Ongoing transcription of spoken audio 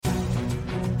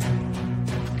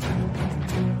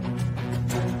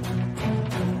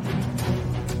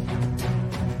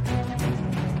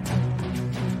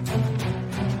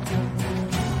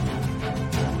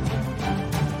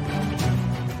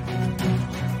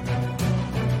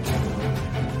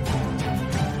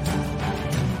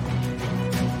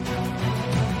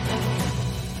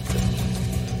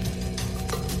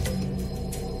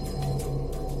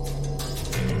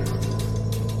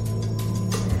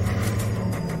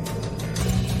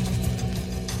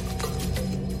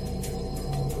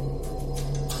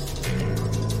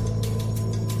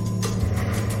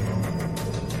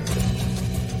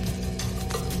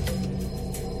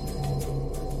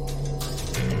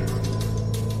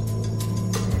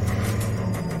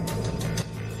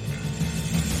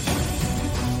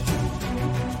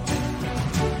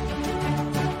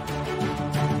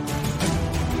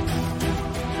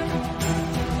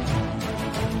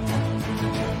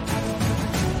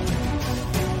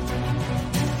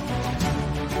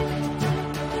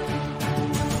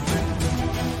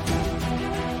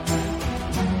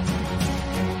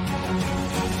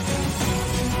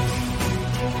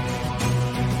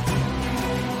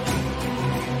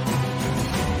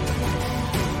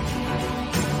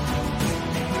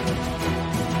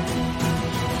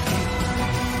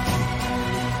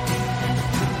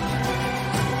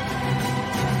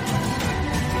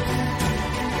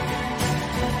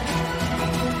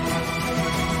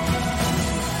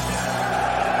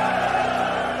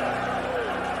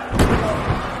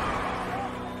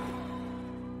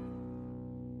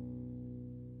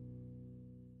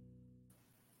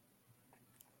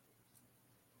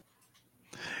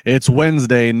It's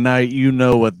Wednesday night. You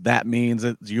know what that means.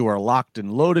 You are locked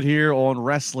and loaded here on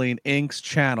Wrestling Inc.'s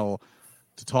channel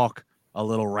to talk a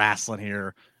little wrestling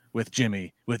here with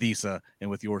Jimmy, with Issa,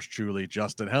 and with yours truly,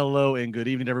 Justin. Hello and good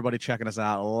evening to everybody checking us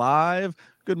out live.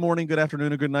 Good morning, good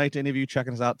afternoon, and good night to any of you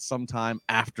checking us out sometime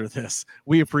after this.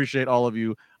 We appreciate all of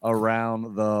you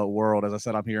around the world. As I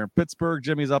said, I'm here in Pittsburgh.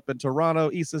 Jimmy's up in Toronto.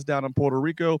 Issa's down in Puerto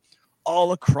Rico.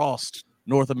 All across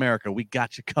North America, we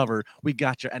got you covered. We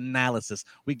got your analysis.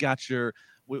 We got your.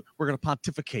 We're going to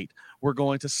pontificate. We're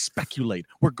going to speculate.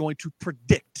 We're going to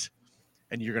predict.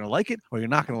 And you're going to like it or you're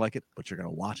not going to like it, but you're going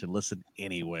to watch and listen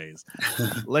anyways.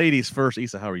 Ladies first,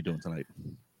 Issa, how are you doing tonight?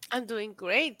 I'm doing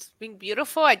great. It's been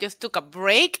beautiful. I just took a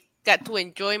break, got to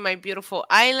enjoy my beautiful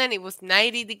island. It was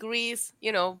 90 degrees,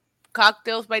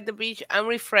 cocktails by the beach. I'm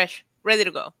refreshed, ready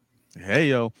to go. Hey,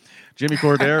 yo. Jimmy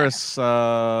Corderas,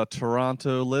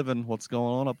 Toronto living. What's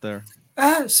going on up there?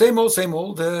 Same old, same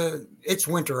old. It's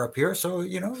winter up here, so,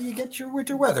 you get your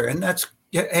winter weather. And that's,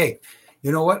 hey,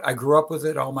 you know what? I grew up with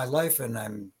it all my life, and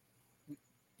I'm,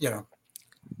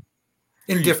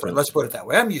 indifferent. Let's put it that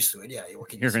way. I'm used to it. Yeah.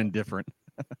 You're indifferent.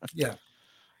 Yeah.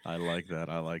 I like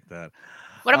that.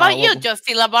 What about you,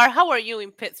 Justin Labar? How are you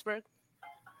in Pittsburgh?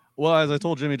 Well, as I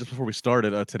told Jimmy just before we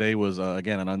started, today was,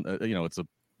 again,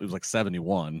 it was like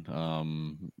 71.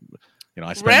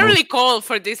 I spent rarely cold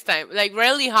for this time, like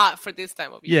rarely hot for this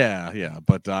time of year. Yeah.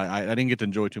 But I didn't get to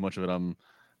enjoy too much of it.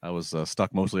 I was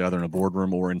stuck mostly either in a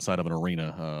boardroom or inside of an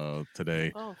arena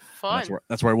today. Oh, fun!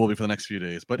 That's where I will be for the next few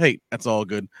days. But hey, that's all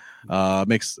good.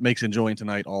 Makes enjoying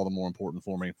tonight all the more important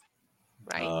for me.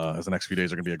 Right. As the next few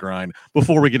days are going to be a grind.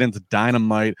 Before we get into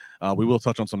Dynamite, we will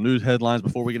touch on some news headlines.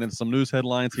 Before we get into some news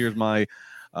headlines, here's my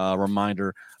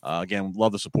reminder. Again,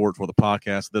 love the support for the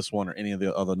podcast, this one or any of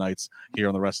the other nights here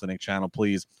on the Wrestling Inc. channel.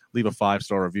 Please leave a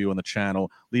 5-star review on the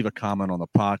channel. Leave a comment on the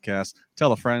podcast.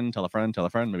 Tell a friend.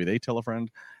 Maybe they tell a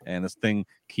friend. And this thing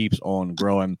keeps on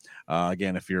growing.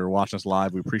 Again, if you're watching us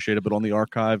live, we appreciate it. But on the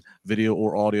archive, video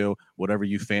or audio, whatever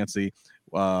you fancy,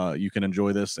 you can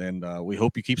enjoy this. And we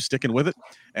hope you keep sticking with it.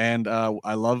 And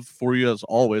I love for you, as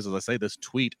always, as I say this,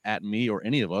 tweet at me or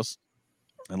any of us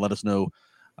and let us know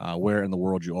where in the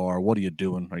world you are. What are you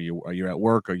doing? Are you at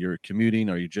work? Are you commuting?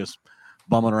 Are you just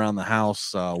bumming around the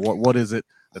house? What is it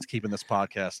that's keeping this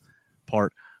podcast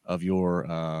part of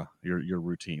your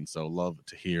routine? So love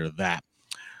to hear that.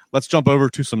 Let's jump over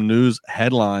to some news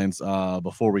headlines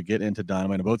before we get into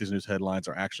Dynamite. And both these news headlines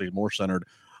are actually more centered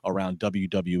around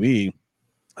WWE.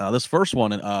 This first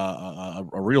one, a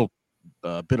real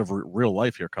bit of real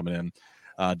life here coming in.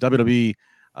 WWE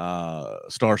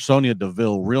star Sonya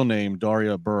Deville, real name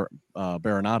Daria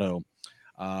Baronato.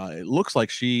 It looks like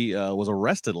she was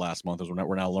arrested last month, as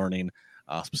we're now learning,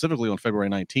 specifically on February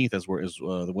 19th, as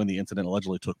when the incident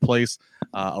allegedly took place.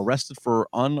 Arrested for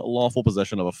unlawful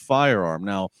possession of a firearm.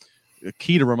 Now,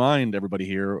 key to remind everybody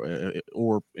here,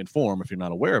 or inform if you're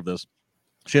not aware of this,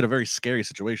 she had a very scary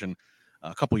situation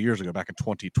a couple years ago, back in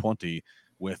 2020,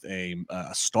 with a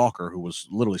stalker who was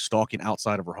literally stalking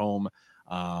outside of her home.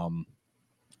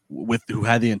 Who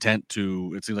had the intent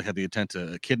to, it seems like had the intent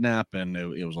to kidnap, and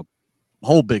it was a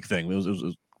whole big thing. It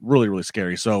was really, really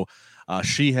scary. So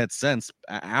she had since,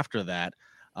 after that,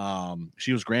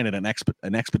 she was granted an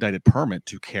expedited permit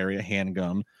to carry a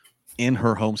handgun in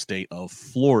her home state of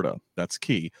Florida. That's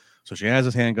key. So she has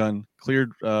this handgun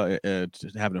cleared to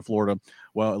have it in Florida.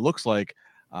 Well, it looks like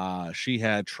she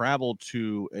had traveled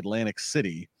to Atlantic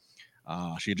City.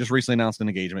 She had just recently announced an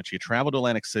engagement. She had traveled to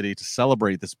Atlantic City to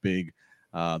celebrate this big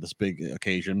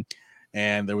occasion,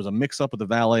 and there was a mix-up with the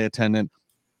valet attendant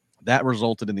that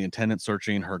resulted in the attendant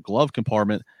searching her glove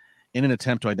compartment in an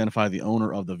attempt to identify the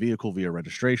owner of the vehicle via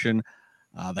registration.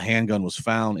 The handgun was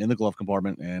found in the glove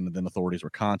compartment, and then authorities were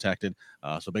contacted.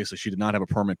 So basically, she did not have a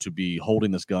permit to be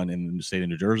holding this gun in the state of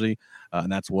New Jersey, and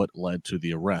that's what led to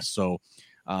the arrest. So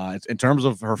in terms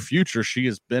of her future, she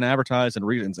has been advertised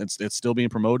and it's still being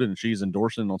promoted, and she's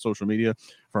endorsing on social media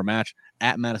for a match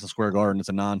at Madison Square Garden. It's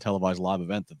a non-televised live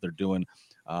event that they're doing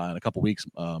in a couple weeks,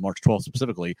 March 12th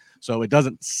specifically. So it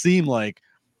doesn't seem like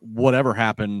whatever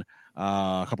happened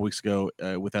a couple weeks ago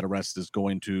with that arrest is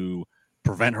going to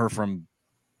prevent her from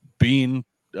being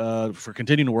for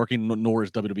continuing working, nor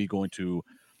is WWE going to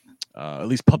at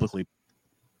least publicly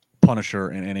punish her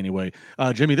in any way.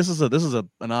 Jimmy, this is an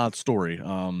odd story.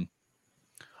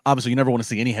 Obviously, you never want to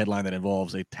see any headline that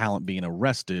involves a talent being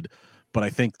arrested, but I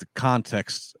think the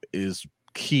context is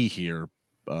key here.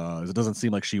 It doesn't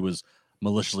seem like she was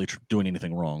maliciously doing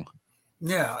anything wrong.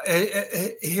 Yeah,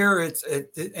 here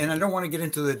and I don't want to get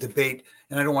into the debate,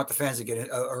 and I don't want the fans to get it,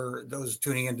 or those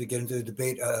tuning in to get into the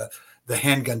debate. the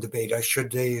handgun debate.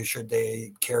 Should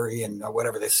they carry, and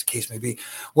whatever this case may be.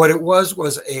 What it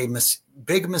was a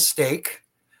big mistake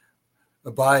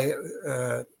by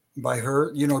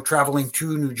her, traveling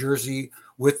to New Jersey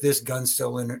with this gun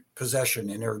still in possession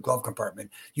in her glove compartment.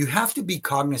 You have to be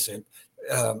cognizant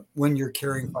when you're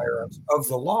carrying firearms of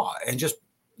the law, and just,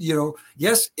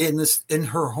 yes, in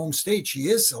her home state, she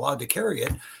is allowed to carry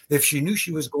it. If she knew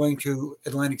she was going to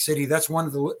Atlantic City, that's one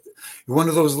of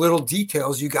those little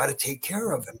details you got to take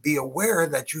care of, and be aware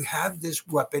that you have this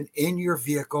weapon in your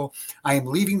vehicle. I am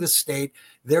leaving the state,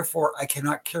 therefore I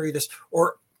cannot carry this.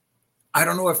 Or I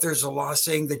don't know if there's a law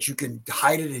saying that you can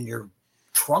hide it in your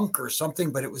trunk or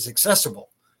something, but it was accessible.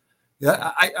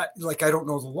 Yeah, I don't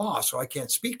know the law, so I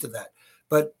can't speak to that.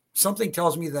 But something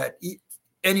tells me that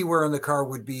anywhere in the car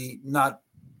would be not,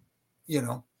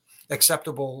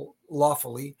 acceptable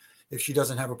lawfully if she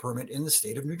doesn't have a permit in the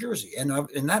state of New Jersey. And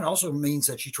that also means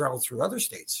that she traveled through other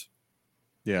states.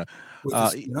 Yeah.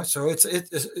 So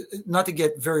it's not to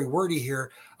get very wordy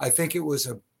here. I think it was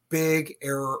a big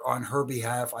error on her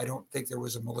behalf. I don't think there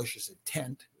was a malicious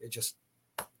intent. It just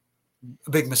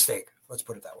a big mistake. Let's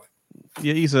put it that way.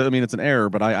 Yeah, Isa, I mean, it's an error,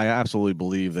 but I absolutely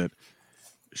believe that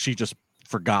she just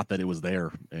forgot that it was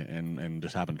there and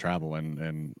just happened to travel.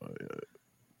 And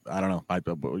I don't know.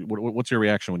 What's your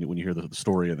reaction when you hear the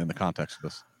story and then the context of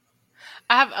this?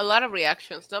 I have a lot of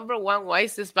reactions. Number one, why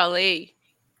is this ballet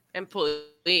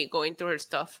employee going through her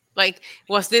stuff? Like,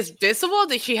 was this visible?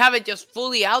 Did she have it just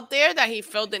fully out there that he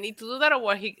felt the need to do that, or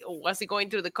was he going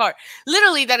through the car?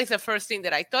 Literally, that is the first thing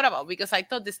that I thought about, because I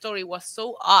thought the story was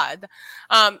so odd.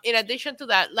 In addition to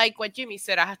that, like what Jimmy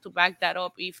said, I have to back that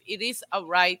up. If it is a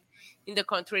right in the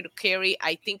country to carry,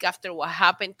 I think after what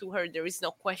happened to her, there is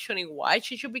no questioning why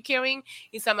she should be carrying.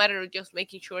 It's a matter of just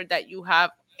making sure that you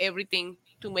have everything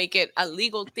to make it a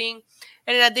legal thing.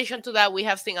 And in addition to that, we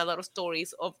have seen a lot of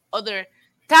stories of other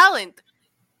talent,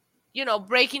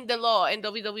 breaking the law, and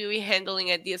WWE handling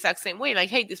it the exact same way. Like,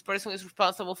 hey, this person is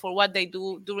responsible for what they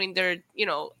do during their,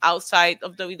 outside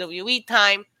of WWE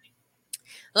time.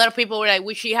 A lot of people were like,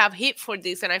 we should have hit for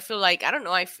this. And I feel like, I don't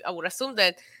know, I would assume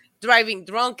that driving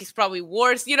drunk is probably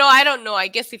worse. I don't know. I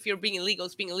guess if you're being illegal,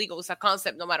 it's a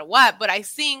concept no matter what. But I've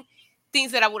seen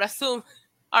things that I would assume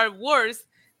are worse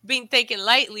being taken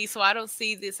lightly, so I don't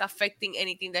see this affecting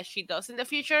anything that she does in the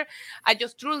future. I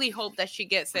just truly hope that she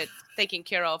gets it taken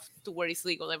care of to where it's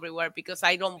legal everywhere, because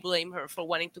I don't blame her for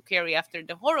wanting to carry after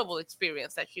the horrible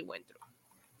experience that she went through.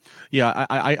 Yeah,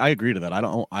 I agree to that.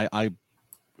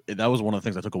 That was one of the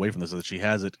things I took away from this, is that she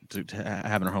has it to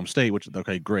have in her home state, which,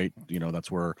 okay, great.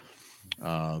 That's where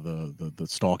the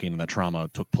stalking and that trauma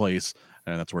took place,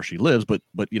 and that's where she lives. But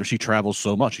she travels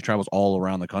so much. She travels all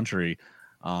around the country.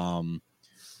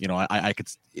 I could,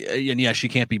 and yeah, she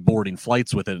can't be boarding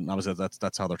flights with it, and obviously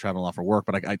that's how they're traveling off for work.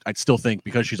 But I still think,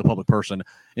 because she's a public person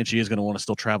and she is going to want to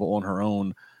still travel on her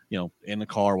own, in the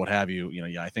car, what have you.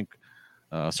 I think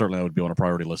certainly that would be on a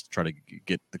priority list to try to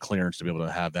get the clearance to be able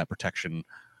to have that protection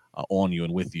on you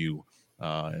and with you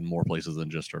in more places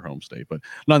than just her home state. But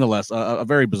nonetheless, a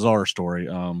very bizarre story.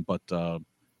 But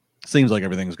seems like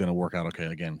everything's going to work out okay.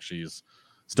 Again, she's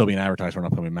still being advertised for an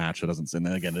upcoming match. It doesn't. And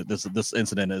again, this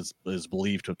incident is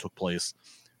believed to have took place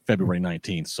February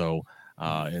 19th. So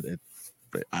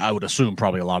I would assume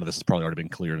probably a lot of this has probably already been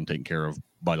cleared and taken care of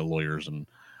by the lawyers, and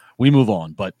we move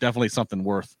on. But definitely something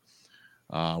worth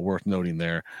noting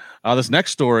there. This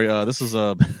next story, this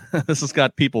has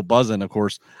got people buzzing, of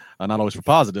course, not always for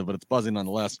positive, but it's buzzing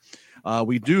nonetheless.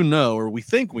 We do know, or we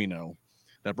think we know,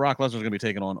 that Brock Lesnar is going to be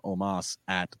taking on Omos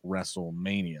at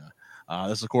WrestleMania.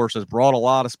 This, of course, has brought a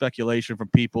lot of speculation from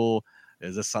people.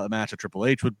 Is this a match that Triple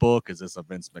H would book? Is this a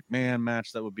Vince McMahon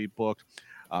match that would be booked?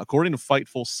 According to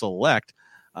Fightful Select,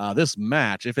 this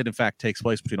match, if it in fact takes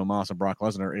place between Omos and Brock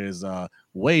Lesnar, is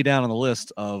way down on the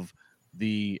list of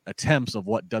the attempts of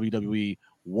what WWE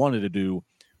wanted to do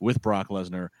with Brock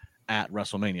Lesnar at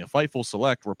WrestleMania. Fightful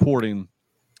Select reporting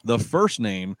the first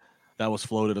name that was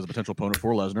floated as a potential opponent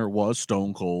for Lesnar was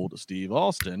Stone Cold Steve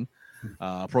Austin.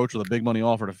 Approached with a big money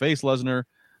offer to face Lesnar.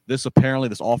 This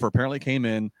offer apparently came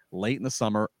in late in the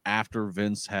summer after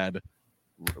Vince had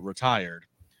retired.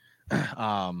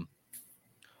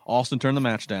 Austin turned the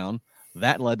match down.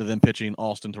 That led to them pitching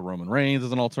Austin to Roman Reigns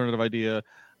as an alternative idea,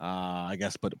 I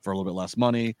guess, but for a little bit less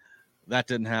money. That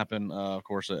didn't happen, of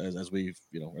course, as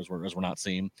we're not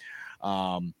seeing.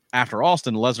 After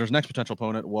Austin, Lesnar's next potential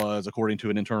opponent was, according to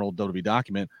an internal WWE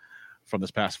document from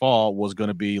this past fall, was going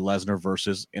to be Lesnar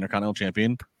versus Intercontinental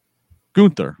Champion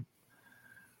Gunther.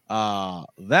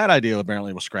 That idea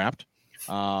apparently was scrapped,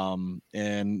 and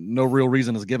no real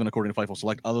reason is given, according to Fightful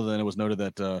Select, other than it was noted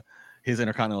that his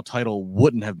Intercontinental title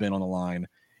wouldn't have been on the line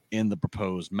in the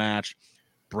proposed match.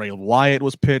 Bray Wyatt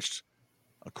was pitched.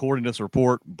 According to this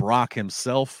report, Brock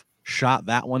himself shot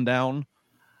that one down.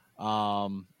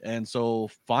 And so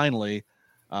finally,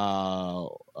 they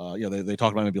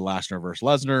talked about maybe Lesnar versus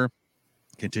Lesnar,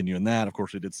 continuing that. Of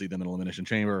course, we did see them in Elimination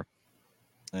Chamber.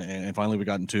 And finally, we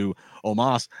got into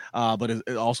Omos. But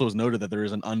it also is noted that there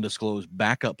is an undisclosed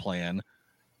backup plan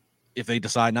if they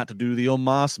decide not to do the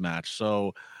Omos match.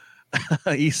 So,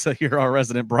 Issa, you're our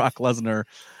resident Brock Lesnar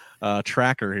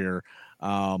tracker here.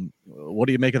 What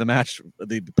do you make of the match,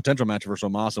 the potential match versus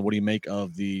Omos, and what do you make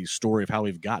of the story of how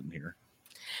we've gotten here?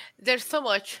 There's so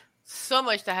much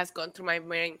that has gone through my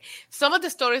brain. Some of the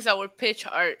stories that were pitched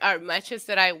are matches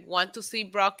that I want to see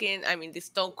Brock in. I mean, the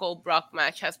Stone Cold Brock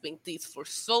match has been teased for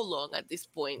so long at this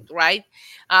point, right?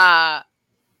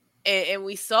 And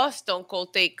we saw Stone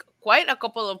Cold take quite a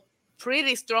couple of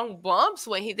pretty strong bumps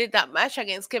when he did that match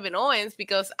against Kevin Owens,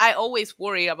 because I always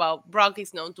worry about Brock.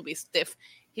 Is known to be stiff.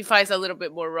 He fights a little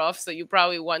bit more rough, so you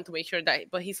probably want to make sure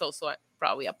that, but he's also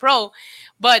probably a pro.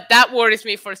 But that worries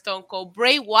me for Stone Cold.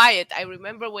 Bray Wyatt, I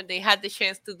remember when they had the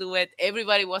chance to do it,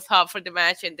 everybody was hot for the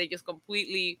match, and they just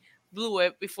completely blew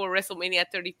it before WrestleMania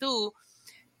 32.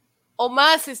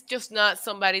 Omos is just not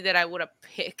somebody that I would have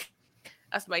picked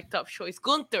as my top choice.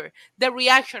 Gunther, the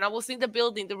reaction, I was in the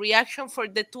building, the reaction for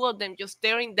the two of them just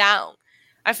staring down.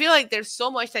 I feel like there's so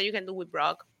much that you can do with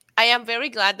Brock. I am very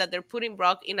glad that they're putting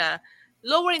Brock in a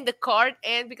lower in the card,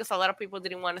 and because a lot of people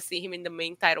didn't want to see him in the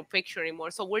main title picture anymore.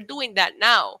 So we're doing that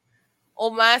now.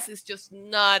 Omos is just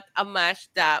not a match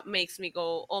that makes me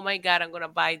go, oh my God, I'm going to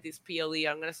buy this PLE.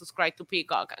 I'm going to subscribe to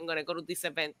Peacock. I'm going to go to this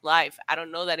event live. I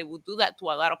don't know that it would do that to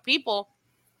a lot of people.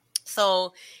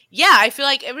 So, yeah, I feel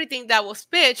like everything that was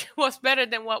pitched was better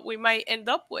than what we might end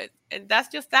up with. And that's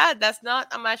just that. That's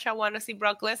not a match I want to see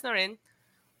Brock Lesnar in.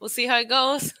 We'll see how it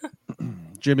goes.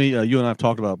 Jimmy, you and I have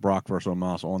talked about Brock versus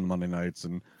Omos on Monday nights,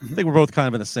 and I think we're both kind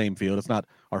of in the same field. It's not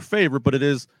our favorite, but it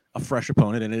is a fresh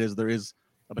opponent, and there is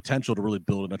a potential to really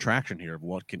build an attraction here of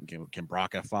what can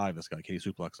Brock F5 this guy,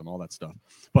 Katie Suplex, and all that stuff.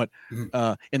 But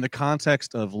in the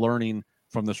context of learning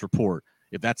from this report,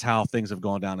 if that's how things have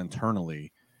gone down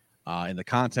internally, in the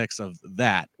context of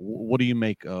that, what do you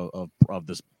make of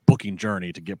this booking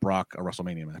journey to get Brock a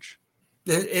WrestleMania match?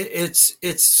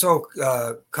 It's so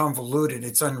convoluted.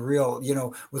 It's unreal,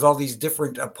 with all these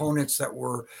different opponents that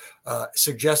were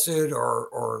suggested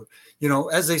or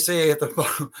as they say at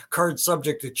the card,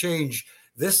 subject to change.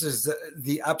 This is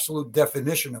the absolute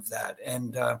definition of that.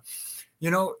 And,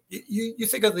 you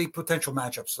think of the potential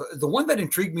matchups. The one that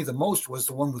intrigued me the most was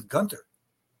the one with Gunther.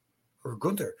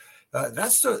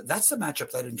 That's the matchup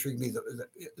that intrigued me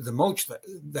the most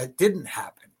that didn't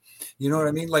happen. You know what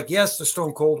I mean? Like, yes, the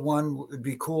Stone Cold one would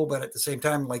be cool, but at the same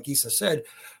time, like Issa said,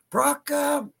 Brock,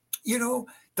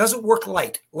 doesn't work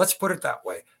light. Let's put it that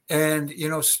way. And,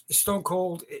 Stone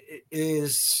Cold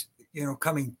is,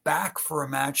 coming back for a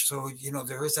match. So,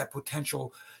 there is that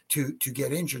potential to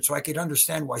get injured. So I could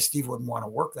understand why Steve wouldn't want to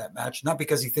work that match. Not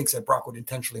because he thinks that Brock would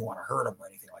intentionally want to hurt him or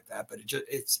anything like that, but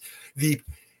it's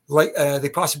the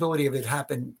possibility of it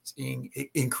happening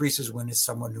increases when it's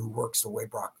someone who works the way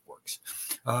Brock works.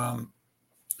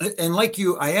 And like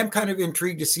you, I am kind of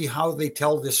intrigued to see how they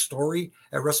tell this story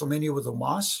at WrestleMania with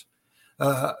Omos.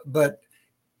 But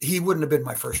he wouldn't have been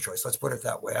my first choice. Let's put it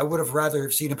that way. I would have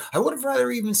rather seen him. I would have rather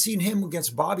even seen him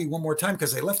against Bobby one more time,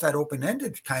 because they left that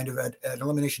open-ended kind of at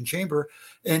Elimination Chamber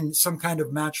in some kind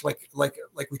of match like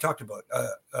we talked about,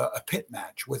 a pit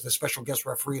match with a special guest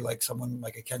referee, like someone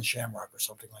like a Ken Shamrock or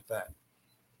something like that.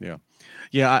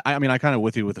 Yeah. I mean, I kind of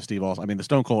with you with the Steve Austin. I mean, the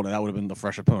Stone Cold, that would have been the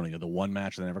fresh opponent. The one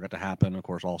match that never got to happen. Of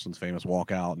course, Austin's famous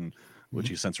walkout, and which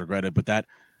he since regretted. But that,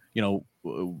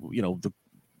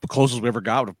 the closest we ever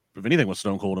got, if anything, was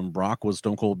Stone Cold and Brock, was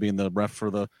Stone Cold being the ref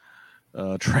for the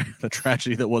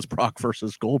tragedy that was Brock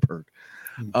versus Goldberg.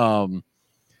 But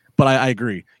I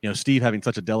agree. Steve having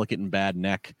such a delicate and bad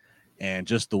neck, and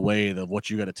just the way of what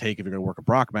you got to take if you're going to work a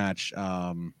Brock match.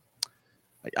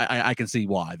 I can see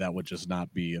why that would just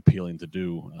not be appealing to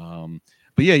do.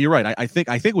 But yeah, you're right. I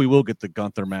think we will get the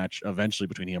Gunther match eventually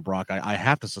between he and Brock. I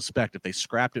have to suspect if they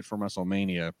scrapped it from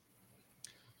WrestleMania,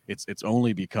 it's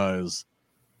only because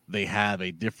they have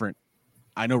a different.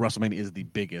 I know WrestleMania is the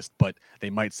biggest, but they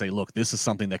might say, look, this is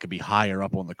something that could be higher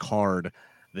up on the card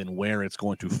than where it's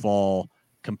going to fall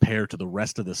compared to the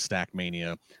rest of the Stack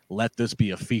Mania. Let this be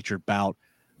a featured bout,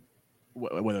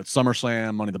 whether it's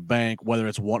SummerSlam, Money in the Bank, whether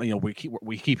it's one.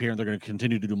 We keep hearing they're going to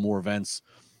continue to do more events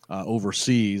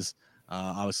overseas.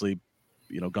 Obviously,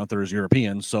 Gunther is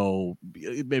European, so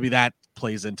maybe that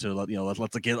plays into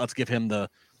let's give him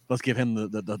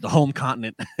the home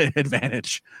continent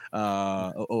advantage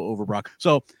over Brock.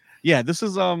 So yeah, this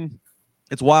is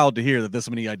it's wild to hear that this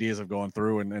many ideas have gone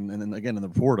through, and again in the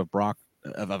report of Brock,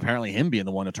 of apparently him being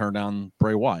the one to turn down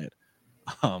Bray Wyatt.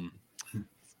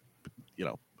 You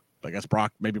know, I guess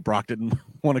maybe Brock didn't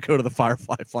want to go to the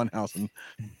Firefly Funhouse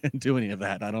and do any of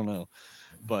that. I don't know,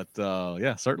 but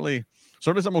yeah, certainly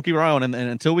something we'll keep our eye on. And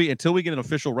until we get an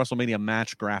official WrestleMania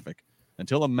match graphic,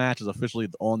 until a match is officially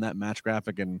on that match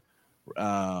graphic, and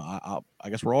I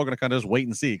guess we're all going to kind of just wait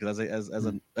and see, because as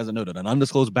I noted, an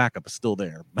undisclosed backup is still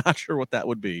there. Not sure what that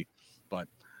would be, but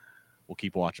we'll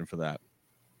keep watching for that.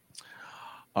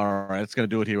 All right, it's going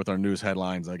to do it here with our news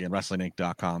headlines. Again,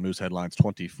 WrestlingInc.com, news headlines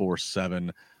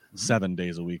 24/7, 7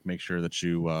 days a week. Make sure that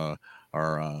you are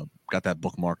got that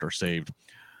bookmarked or saved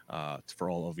for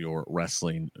all of your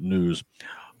wrestling news.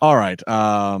 All right,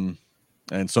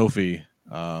 and Sophie,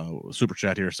 super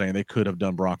chat here saying they could have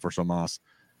done Brock versus Omos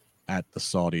at the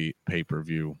Saudi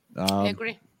pay-per-view. I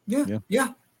agree. Yeah.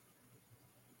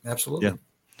 Absolutely. Yeah.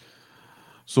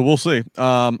 So we'll see.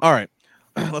 All right.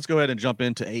 Let's go ahead and jump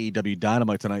into AEW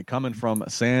Dynamite tonight, coming from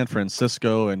San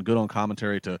Francisco, and good on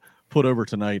commentary to put over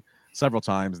tonight several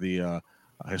times the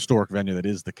historic venue that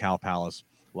is the Cow Palace.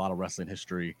 A lot of wrestling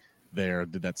history there.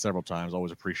 Did that several times.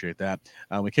 Always appreciate that.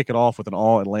 We kick it off with an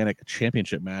All-Atlantic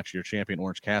Championship match. Your champion,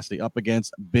 Orange Cassidy, up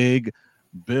against Big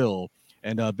Bill.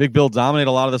 And Big Bill dominated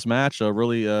a lot of this match.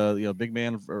 Really, big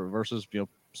man versus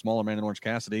smaller man in Orange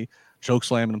Cassidy, choke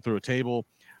slamming him through a table.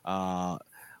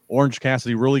 Orange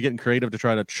Cassidy really getting creative to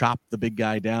try to chop the big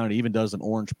guy down. It even does an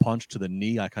orange punch to the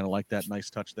knee. I kind of like that nice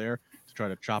touch there to try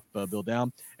to chop Bill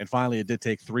down. And finally, it did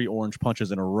take 3 orange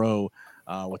punches in a row,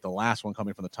 with the last one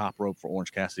coming from the top rope for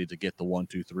Orange Cassidy to get the 1,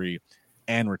 2, 3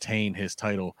 and retain his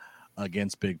title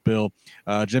against Big Bill.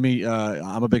 Jimmy,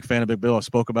 I'm a big fan of Big Bill. I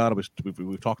spoke about it.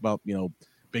 We've talked about,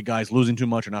 big guys losing too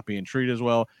much or not being treated as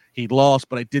well. He lost,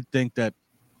 but I did think that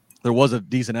there was a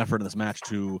decent effort in this match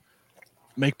to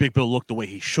make Big Bill look the way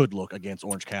he should look against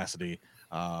Orange Cassidy.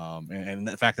 And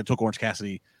the fact that it took Orange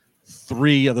Cassidy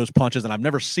 3 of those punches, and I've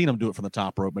never seen him do it from the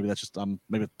top rope. Maybe that's just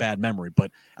maybe it's bad memory,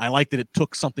 but I like that it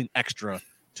took something extra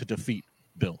to defeat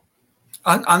Bill.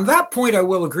 On that point, I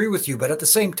will agree with you, but at the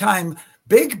same time,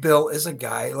 Big Bill is a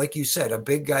guy, like you said, a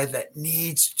big guy that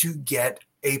needs to get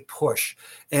a push.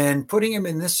 And putting him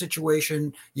in this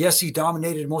situation, yes, he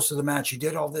dominated most of the match. He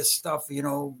did all this stuff,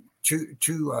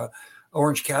 to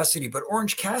Orange Cassidy, but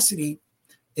Orange Cassidy,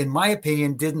 in my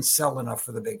opinion, didn't sell enough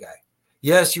for the big guy.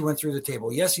 Yes, he went through the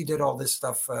table. Yes, he did all this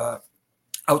stuff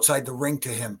outside the ring to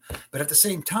him. But at the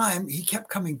same time, he kept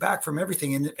coming back from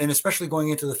everything. And especially going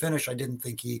into the finish, I didn't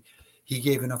think he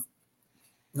gave enough,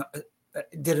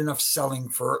 did enough selling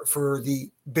for the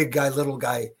big guy, little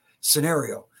guy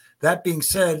scenario. That being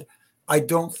said, I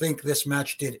don't think this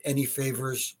match did any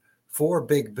favors for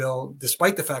Big Bill,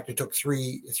 despite the fact it took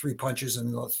three punches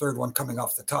and the third one coming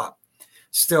off the top.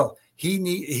 Still,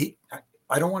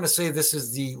 I don't want to say this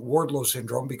is the Wardlow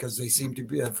syndrome, because they seem to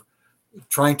be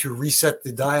trying to reset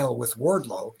the dial with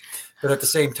Wardlow. But at the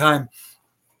same time,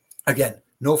 again,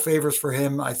 no favors for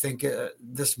him. I think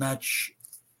this match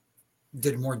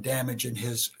did more damage in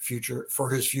his future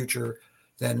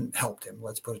than helped him.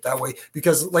 Let's put it that way.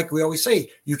 Because like we always say,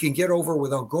 you can get over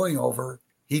without going over.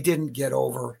 He didn't get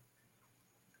over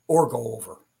or go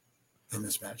over in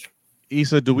this match.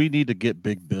 Issa, do we need to get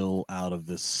Big Bill out of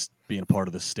this, being part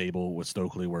of this stable with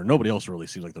Stokely, where nobody else really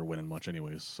seems like they're winning much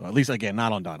anyways? So at least, again,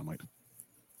 not on Dynamite.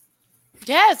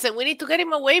 Yes, and we need to get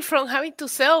him away from having to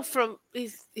sell from.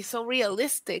 He's so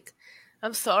realistic.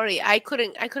 I'm sorry, I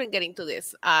couldn't get into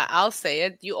this. I'll say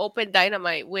it. You opened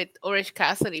Dynamite with Orange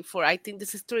Cassidy for, I think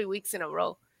this is 3 weeks in a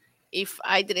row. If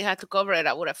I didn't have to cover it,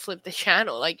 I would have flipped the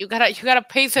channel. Like, you gotta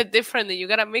pace it differently. You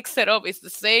gotta mix it up. It's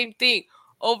the same thing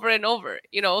over and over,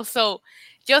 So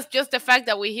just the fact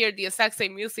that we hear the exact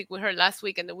same music we heard last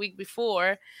week and the week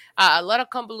before, a lot of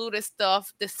convoluted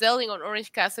stuff. The selling on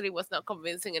Orange Cassidy was not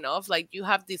convincing enough. Like, you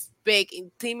have this big,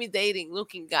 intimidating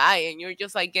looking guy, and you're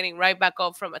just like getting right back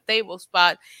up from a table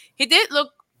spot. He did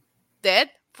look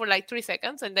dead for like 3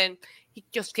 seconds, and then he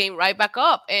just came right back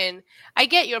up. And I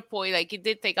get your point. Like, it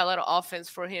did take a lot of offense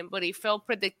for him, but it felt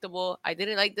predictable. I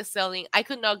didn't like the selling. I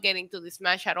could not get into this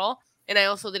match at all. And I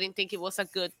also didn't think it was a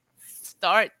good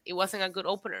start. It wasn't a good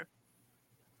opener.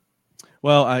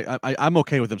 Well, I'm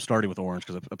okay with them starting with Orange,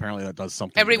 because apparently that does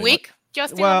something every week.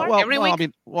 Justin, every week. I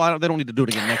mean, they don't need to do it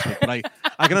again next week. But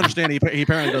I can understand he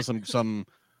apparently does some.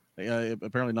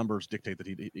 Apparently numbers dictate that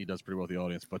he does pretty well with the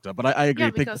audience. But I agree.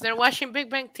 Yeah, because they're watching Big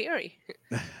Bang Theory.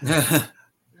 But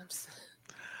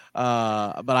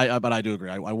I do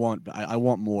agree. I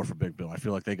want more for Big Bill. I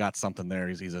feel like they got something there.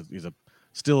 He's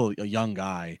still a young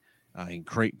guy, In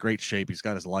great shape. He's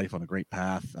got his life on a great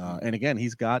path. And again,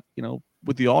 he's got,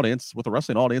 with the audience, with the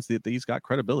wrestling audience, he's got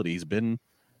credibility. He's been,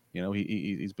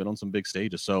 he's been on some big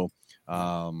stages. So,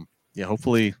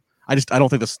 hopefully, I don't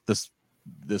think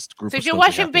this group. So if you're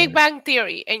watching Big Bang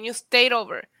Theory and you stayed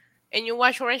over and you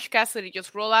watch Orange Cassidy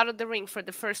just roll out of the ring for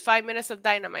the first 5 minutes of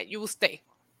Dynamite, you will stay.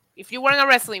 If you weren't a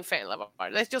wrestling fan,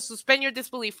 Lavar, let's just suspend your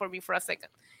disbelief for me for a second.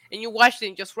 And you watched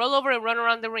him just roll over and run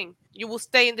around the ring, you will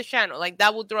stay in the channel. Like,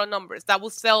 that will draw numbers. That will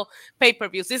sell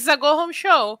pay-per-views. This is a go-home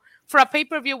show. For a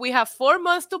pay-per-view, we have 4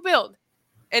 months to build.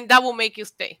 And that will make you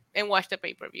stay and watch the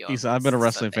pay-per-view. I've been a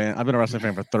wrestling fan. I've been a wrestling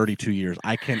fan for 32 years.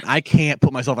 I can't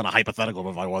put myself in a hypothetical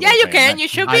if I wasn't. Yeah, you can. You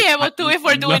should be able to if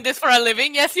we're doing this for a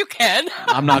living. Yes, you can.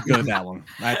 I'm not good at that one.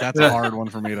 That's a hard one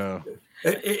for me to.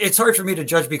 It's hard for me to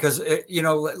judge because,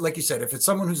 like you said, if it's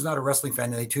someone who's not a wrestling fan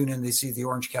and they tune in, they see the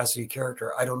Orange Cassidy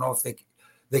character, I don't know if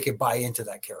they could buy into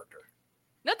that character.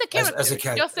 Not the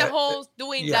character, just the whole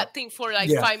doing that thing for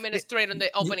 5 minutes straight on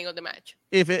the opening of the match.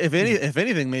 If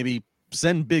anything, maybe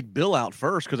send Big Bill out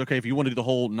first, because okay, if you want to do the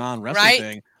whole non-wrestling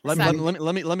thing, let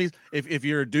me. If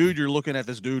you're a dude, you're looking at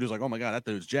this dude who's like, oh my god, that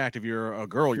dude's jacked. If you're a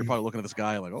girl, you're probably looking at this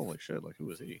guy like, holy shit, like who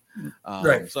is he?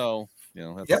 Right. So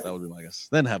that would be my guess.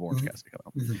 Then have Orange Cassidy come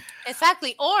out. Mm-hmm.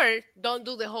 Exactly, or don't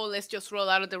do the whole let's just roll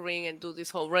out of the ring and do this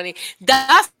whole running.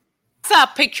 That's a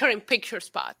picture-in-picture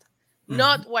spot.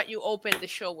 Not what you open the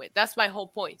show with. That's my whole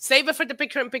point. Save it for the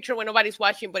picture-in-picture when nobody's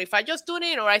watching. But if I just tune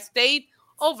in or I stayed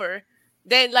over,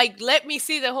 then let me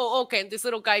see the whole, okay, this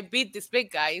little guy beat this big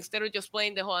guy instead of just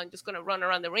playing the whole, I'm just going to run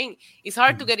around the ring. It's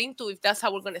hard to get into if that's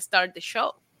how we're going to start the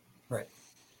show. Right.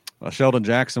 Sheldon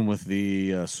Jackson with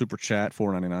the super chat,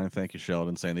 $4.99. Thank you,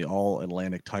 Sheldon, saying the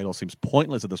All-Atlantic title seems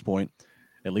pointless at this point.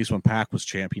 At least when Pac was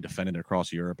champ, he defended it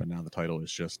across Europe, and now the title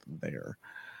is just there.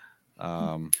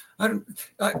 I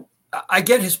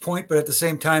get his point, but at the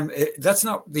same time, that's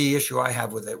not the issue I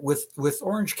have with it. With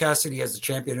Orange Cassidy as the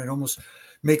champion, it almost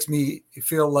makes me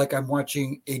feel like I'm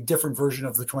watching a different version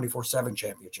of the 24/7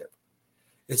 championship.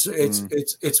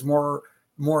 It's more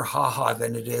haha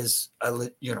than it is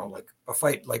like a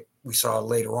fight like we saw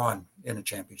later on in a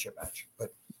championship match. But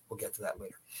we'll get to that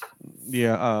later.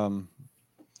 Yeah,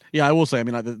 I will say. I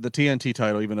mean, the TNT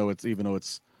title, even though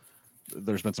it's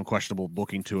there's been some questionable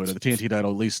booking to it, the TNT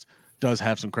title at least does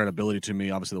have some credibility to me.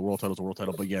 Obviously, the world title is a world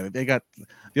title, but yeah, they got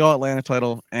the All Atlantic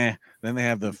title. Then they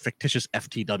have the fictitious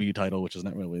FTW title, which is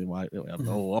not really why.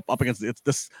 Up against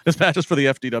this match is for the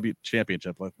FTW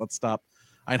championship. Let's stop.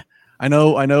 I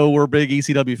know we're big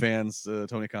ECW fans,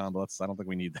 Tony Khan, but I don't think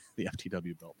we need the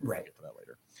FTW belt. We'll get to that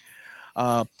later.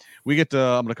 I'm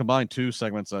going to combine two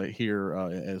segments here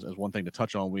as one thing to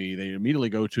touch on. They immediately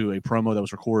go to a promo that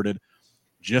was recorded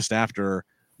just after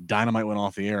Dynamite went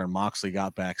off the air and Moxley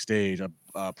got backstage, a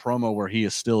promo where he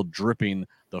is still dripping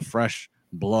the fresh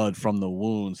blood from the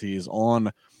wounds. He is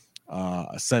on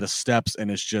a set of steps, and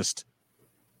it is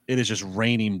just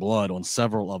raining blood on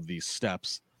several of these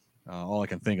steps. All I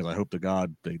can think is I hope to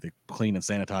God they clean and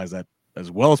sanitize that as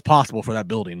well as possible for that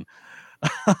building.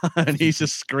 And he's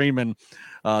just screaming,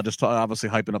 obviously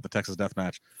hyping up the Texas Death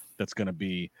Match that's going to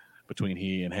be between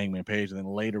he and Hangman Page. And then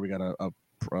later we got a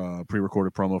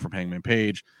pre-recorded promo from Hangman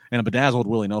Page and a bedazzled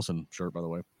Willie Nelson shirt, by the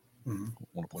way. Want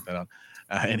to point that out.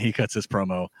 And he cuts his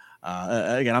promo.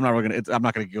 Again, I'm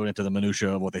not going to go into the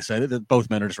minutia of what they said. Both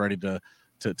men are just ready to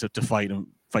fight and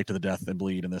fight to the death and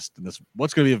bleed in this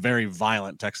what's going to be a very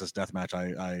violent Texas Death Match.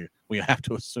 We have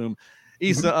to assume.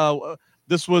 Issa,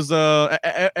 this was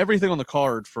everything on the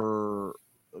card for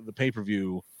the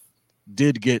pay-per-view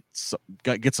did get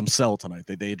some sell tonight.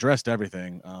 They addressed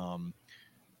everything.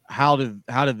 How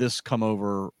did this come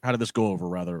over? How did this go over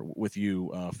rather with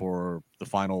you for the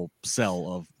final sell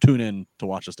of tune in to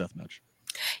watch this death match?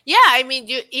 Yeah, I mean,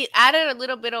 it added a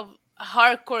little bit of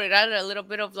hardcore. It added a little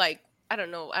bit of I don't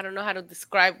know how to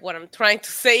describe what I'm trying to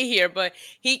say here, but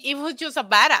he was just a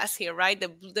badass here, right?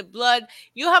 The blood.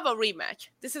 You have a rematch.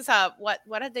 This is what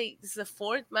are they? This is a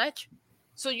fourth match.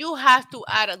 So you have to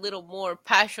add a little more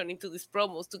passion into these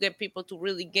promos to get people to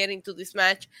really get into this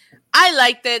match. I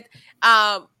liked it.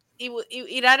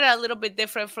 It added a little bit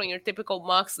different from your typical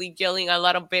Moxley yelling a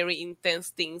lot of very intense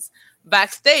things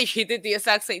backstage. He did the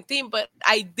exact same thing, but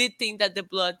I did think that the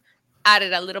blood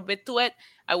added a little bit to it.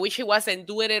 I wish he wasn't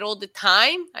doing it all the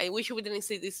time. I wish we didn't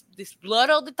see this blood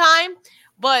all the time.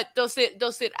 But does it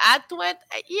add to it?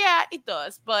 Yeah, it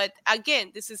does. But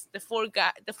again, this is the fourth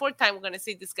time we're gonna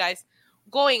see these guys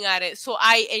going at it. So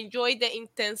I enjoyed the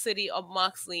intensity of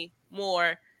Moxley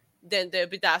more than the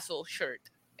bedazzled shirt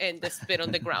and the spit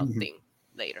on the ground thing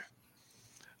later.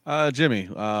 Jimmy,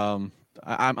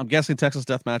 I'm guessing Texas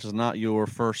Death Match is not your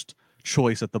first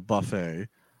choice at the buffet.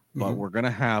 but we're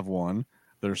gonna have one.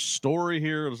 There's story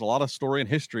here. There's a lot of story and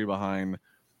history behind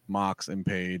Mox and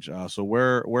Page. So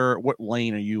what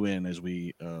lane are you in as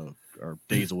we are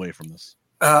days away from this?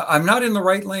 I'm not in the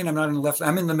right lane. I'm not in the left.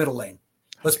 I'm in the middle lane.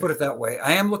 Let's put it that way.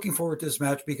 I am looking forward to this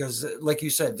match because, like you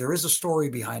said, there is a story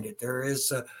behind it. There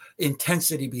is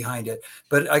intensity behind it.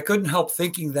 But I couldn't help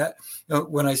thinking that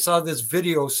when I saw this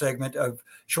video segment of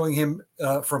showing him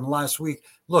from last week,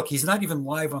 look, he's not even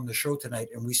live on the show tonight,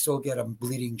 and we still get him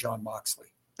bleeding Jon Moxley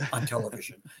on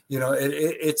television.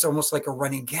 It's almost like a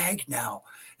running gag now.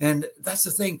 And that's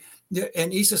the thing.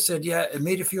 And Issa said, yeah, it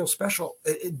made it feel special.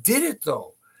 It did it,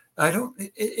 though.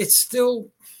 It's still,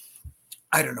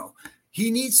 I don't know. He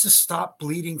needs to stop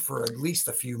bleeding for at least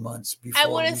a few months before I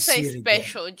wouldn't say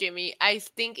special, again. Jimmy. I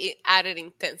think it added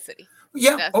intensity.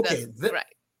 Yeah, okay. Right.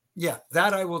 Yeah,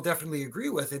 that I will definitely agree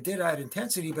with. It did add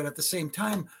intensity, but at the same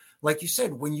time, like you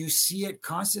said, when you see it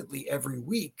constantly every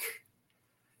week,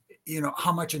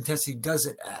 how much intensity does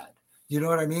it add? You know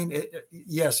what I mean?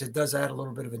 Yes, it does add a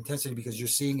little bit of intensity because you're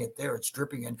seeing it there. It's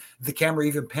dripping, and the camera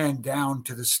even panned down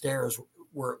to the stairs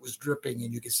where it was dripping,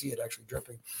 and you can see it actually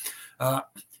dripping.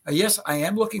 Yes, I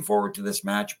am looking forward to this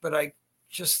match, but I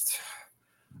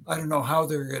don't know how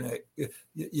they're gonna,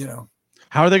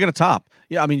 How are they gonna top?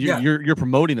 Yeah, I mean, you're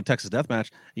promoting a Texas Death Match,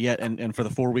 yet, and for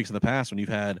the 4 weeks in the past when you've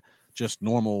had just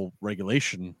normal regular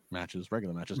matches,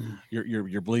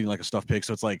 you're bleeding like a stuffed pig.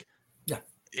 So it's like, yeah,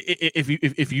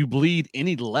 if you bleed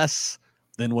any less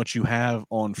than what you have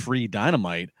on free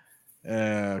Dynamite,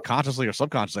 consciously or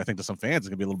subconsciously, I think to some fans it's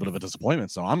gonna be a little bit of a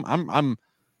disappointment. So I'm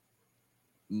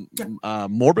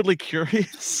morbidly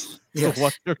curious of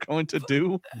what they're going to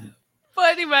do.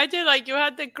 But imagine you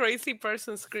had the crazy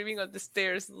person screaming on the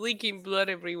stairs, leaking blood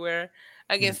everywhere,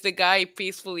 against the guy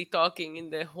peacefully talking in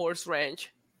the horse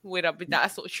ranch with a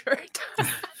bedazzled shirt.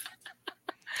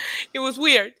 It was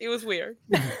weird.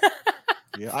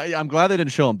 Yeah, I'm glad they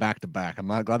didn't show him back to back. I'm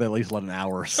not glad they at least let an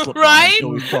hour slip. Right?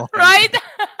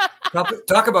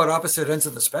 Talk about opposite ends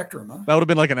of the spectrum, huh? That would have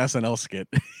been like an SNL skit.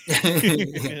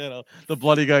 The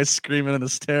bloody guy screaming in the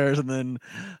stairs, and then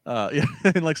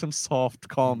and like some soft,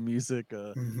 calm music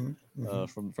from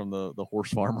the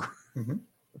horse farmer.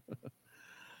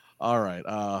 All right.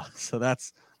 So that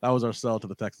was our sell to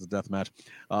the Texas Death Match.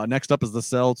 Next up is the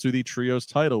sell to the Trios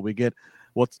title. We get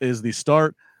what is the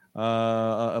start.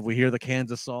 We hear the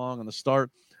Kansas song and the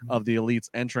start of the Elite's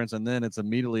entrance, and then it's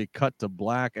immediately cut to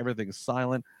black. Everything's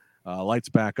silent. Lights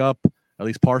back up, at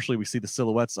least partially. We see the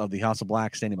silhouettes of the House of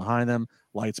Black standing behind them.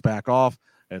 Lights back off.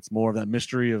 It's more of that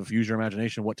mystery of use your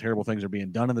imagination. What terrible things are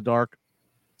being done in the dark.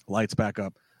 Lights back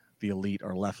up. The Elite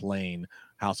are left lane.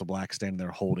 House of Black standing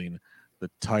there holding the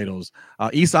titles.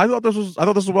 Issa, I thought this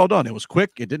was well done. It was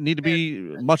quick. It didn't need to be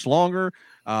much longer.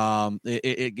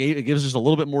 It gives us a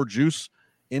little bit more juice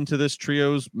into this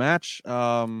trios match.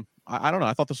 I don't know.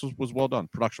 I thought this was well done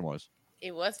production wise.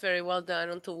 It was very well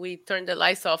done until we turned the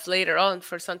lights off later on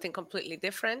for something completely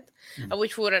different. I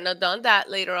wish we would have not done that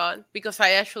later on because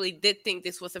I actually did think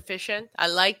this was efficient. I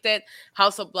liked it.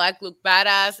 House of Black looked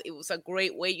badass. It was a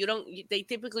great way. They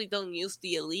typically don't use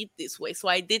the Elite this way. So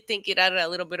I did think it added a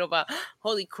little bit of a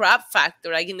holy crap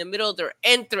factor, like in the middle of their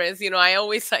entrance. I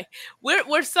always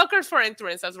we're suckers for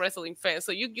entrance as wrestling fans.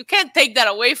 So you can't take that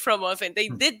away from us. And they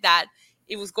did that.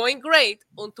 It was going great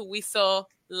until we saw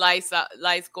lights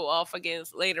go off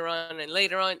against later on, and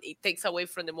later on it takes away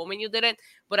from the moment you didn't.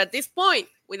 But at this point,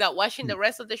 without watching the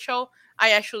rest of the show,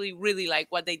 I actually really like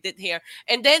what they did here.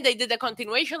 And then they did a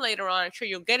continuation later on. I'm sure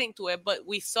you'll get into it, but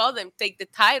we saw them take the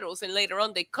titles, and later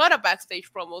on they cut a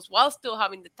backstage promos while still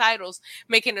having the titles,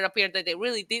 making it appear that they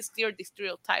really did steer these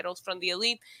trio titles from the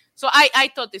Elite. So I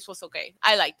thought this was okay.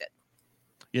 I liked it.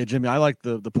 Yeah, Jimmy, I like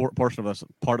the portion of this.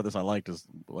 Part of this I liked is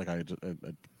like I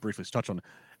briefly touched on.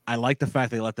 I like the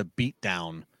fact they let the beat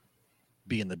down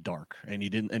be in the dark, and you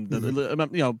didn't. And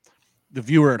the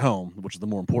viewer at home, which is the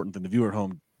more important thing, the viewer at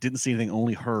home didn't see anything,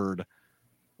 only heard a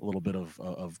little bit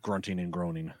of grunting and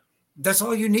groaning. That's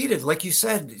all you needed. Like you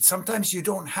said, sometimes you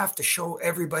don't have to show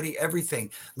everybody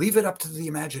everything. Leave it up to the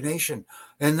imagination.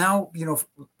 And now,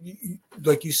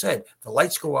 like you said, the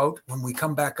lights go out. When we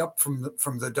come back up from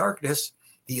the darkness,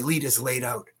 the Elite is laid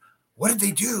out. What did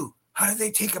they do? How did they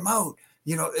take him out?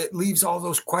 It leaves all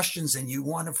those questions, and you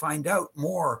want to find out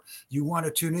more. You want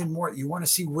to tune in more. You want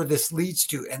to see where this leads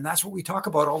to. And that's what we talk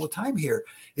about all the time here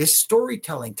is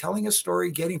storytelling, telling a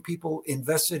story, getting people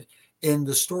invested in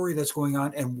the story that's going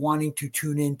on and wanting to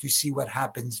tune in to see what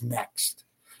happens next.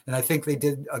 And I think they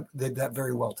did that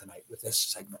very well tonight with this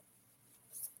segment.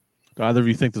 Do either of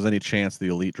you think there's any chance the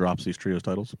Elite drops these trios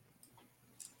titles?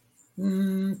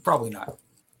 Probably not.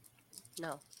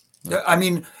 No. I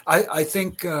mean, I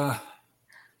think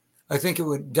I think it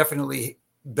would definitely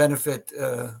benefit,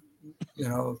 you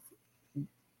know,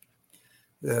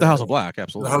 The House of Black,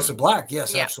 absolutely. The House of Black,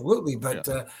 yes, Yeah. absolutely. But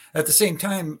at the same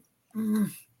time,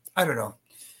 I don't know.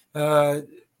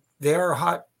 They are a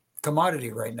hot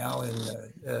commodity right now in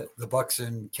the Bucks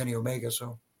and Kenny Omega.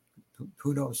 So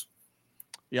who knows?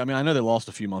 Yeah, I mean, I know they lost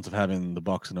a few months of having the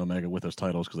Bucks and Omega with those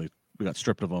titles because we got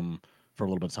stripped of them for a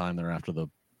little bit of time there after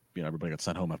everybody got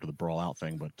sent home after the Brawl Out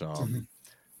thing. But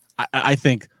I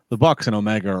think the Bucks and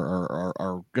Omega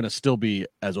are going to still be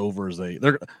as over as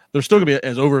they're still going to be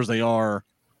as over as they are,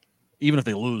 even if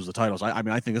they lose the titles. I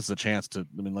mean, I think this is a chance to.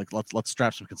 I mean, like let's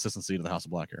strap some consistency to the House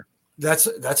of Black here.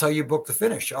 That's how you book the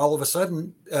finish. All of a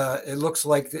sudden, it looks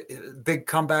like the big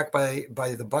comeback by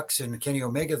the Bucks and Kenny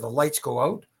Omega. The lights go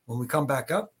out when we come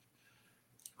back up.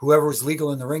 Whoever was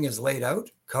legal in the ring is laid out.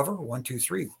 Cover 1, 2,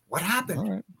 3. What happened? All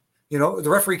right. You know, the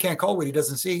referee can't call what he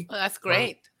doesn't see. Well, that's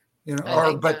great. You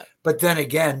know, but then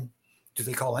again, do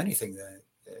they call anything?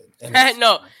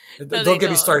 No. Don't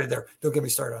get me started there. Don't get me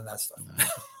started on that stuff.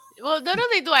 Well, not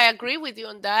only do I agree with you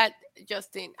on that,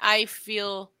 Justin, I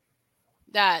feel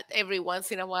that every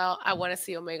once in a while I want to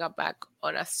see Omega back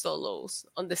on the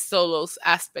solos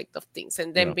aspect of things,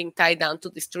 and then being tied down to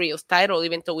this trios title,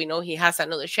 even though we know he has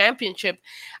another championship.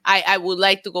 I would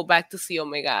like to go back to see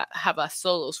Omega have a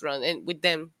solos run and with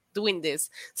them doing this.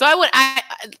 So all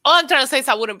I'm trying to say is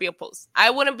I wouldn't be opposed. I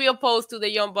wouldn't be opposed to the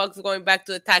Young Bucks going back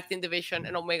to the tag team division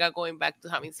and Omega going back to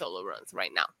having solo runs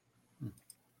right now.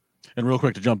 And real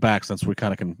quick to jump back, since we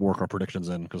kind of can work our predictions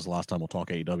in, because the last time we'll talk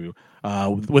AEW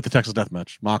with the Texas Death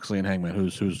Match, Moxley and Hangman,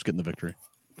 who's getting the victory?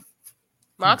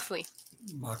 Moxley.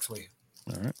 All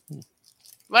right.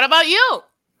 What about you?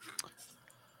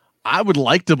 I would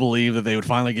like to believe that they would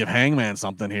finally give Hangman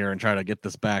something here and try to get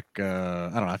this back. I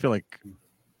don't know. I feel like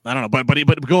I don't know,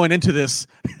 but going into this,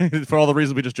 for all the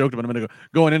reasons we just joked about a minute ago,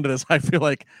 going into this, I feel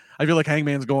like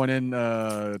Hangman's going in to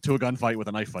a gunfight with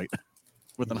a knife fight.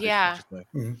 With a knife, yeah.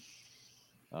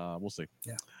 We'll see.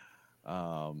 Yeah.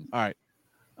 All right.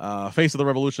 Face of the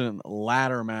Revolution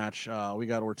ladder match. We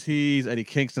got Ortiz, Eddie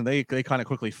Kingston. They kind of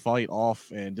quickly fight off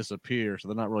and disappear, so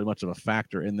they're not really much of a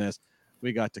factor in this.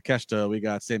 We got Takeshita, we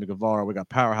got Sammy Guevara, we got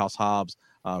Powerhouse Hobbs,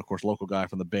 of course, local guy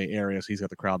from the Bay Area, so he's got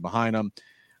the crowd behind him.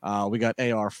 We got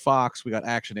AR Fox, we got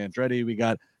Action Andretti, we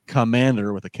got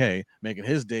Commander with a K making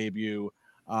his debut.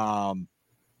 Hobbs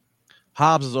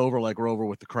is over like we're over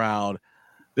with the crowd.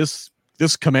 This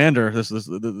Commander, this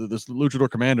Luchador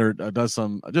Commander does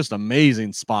some just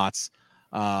amazing spots.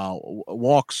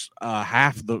 Walks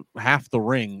half the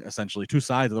ring, essentially 2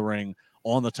 sides of the ring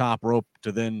on the top rope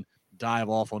to then dive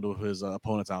off onto his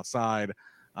opponent's outside.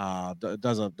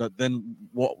 Then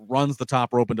runs the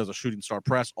top rope and does a shooting star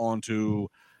press onto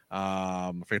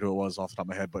I forget who it was off the top of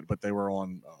my head, but they were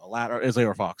on a ladder. Is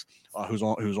AR Fox, who's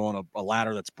on a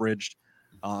ladder that's bridged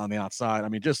on the outside. I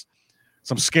mean, just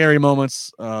some scary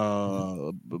moments.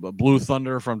 Blue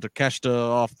Thunder from Takeshita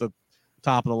off the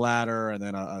top of the ladder, and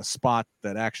then a spot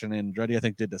that Action Andretti I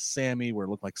think did to Sammy, where it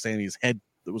looked like Sammy's head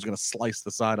that was going to slice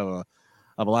the side of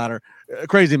a ladder. A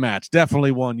crazy match,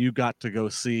 definitely one you got to go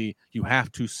see. You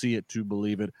have to see it to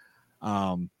believe it.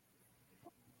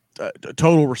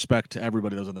 Total respect to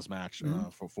everybody that was in this match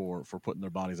for putting their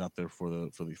bodies out there for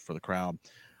the crowd.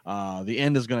 The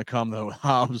end is going to come though.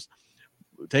 Hobbs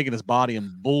taking his body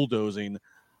and bulldozing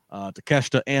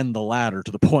Takeshita and the ladder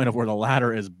to the point of where the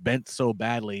ladder is bent so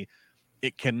badly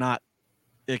it cannot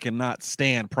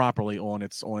stand properly on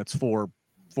its four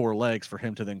legs for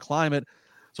him to then climb it.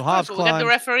 So Hobbs climbs. We got the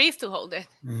referees to hold it.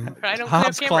 Right on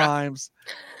Hobbs climbs.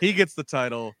 He gets the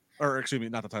title, or excuse me,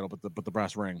 not the title, but the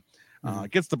brass ring.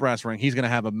 Gets the brass ring. He's going to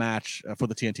have a match for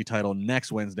the TNT title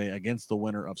next Wednesday against the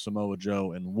winner of Samoa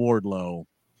Joe and Wardlow.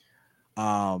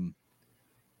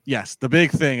 Yes, the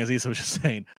big thing, as Issa was just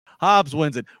saying, Hobbs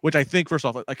wins it, which I think, first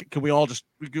off, we can all just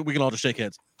shake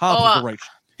hands. Hobbs is the right.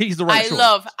 He's the right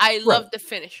choice. I love the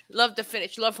finish. Love the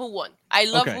finish. Love who won. I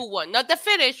love who won. Not the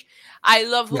finish. I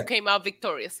love who came out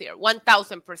victorious here.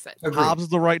 1000%. Hobbs is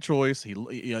the right choice.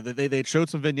 They showed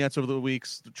some vignettes over the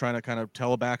weeks trying to kind of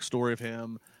tell a backstory of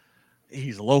him.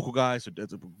 He's a local guy, so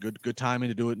it's a good timing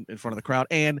to do it in front of the crowd.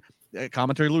 And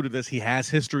commentary alluded to this. He has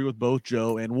history with both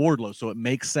Joe and Wardlow, so it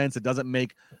makes sense. It doesn't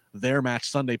make their match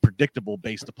Sunday predictable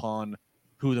based upon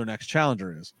who their next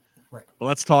challenger is. Right. But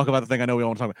let's talk about the thing I know we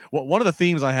all want to talk about. Well, one of the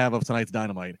themes I have of tonight's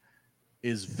Dynamite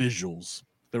is visuals.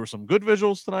 There were some good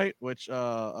visuals tonight, which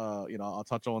I'll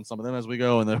touch on some of them as we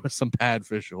go, and there was some bad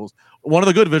visuals. One of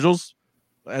the good visuals,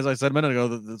 as I said a minute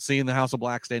ago, seeing the House of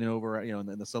Black standing over,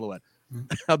 in the silhouette.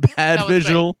 A bad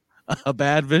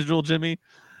visual, Jimmy.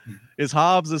 is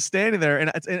Hobbs is standing there,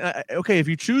 and okay, if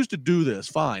you choose to do this,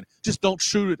 fine. Just don't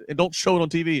shoot it and don't show it on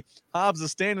TV. Hobbs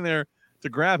is standing there to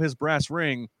grab his brass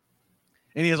ring,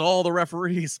 and he has all the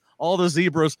referees, all the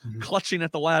zebras clutching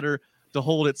at the ladder to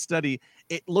hold it steady.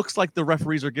 It looks like the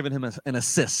referees are giving him an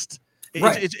assist.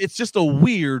 It's just a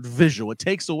weird visual. It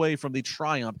takes away from the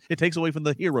triumph. It takes away from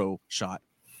the hero shot.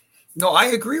 No, I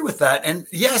agree with that. And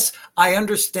yes, I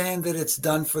understand that it's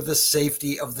done for the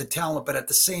safety of the talent, but at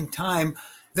the same time,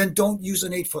 then don't use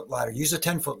an 8-foot ladder. Use a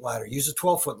 10-foot ladder. Use a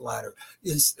 12-foot ladder.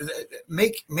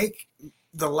 Make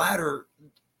the ladder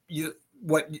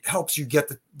what helps you get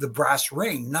the brass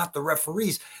ring, not the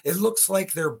referees. It looks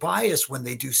like they're biased when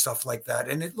they do stuff like that.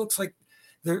 And it looks like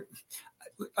they're,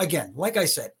 again, like I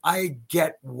said, I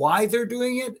get why they're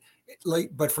doing it,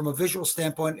 but from a visual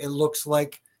standpoint, it looks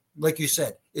like you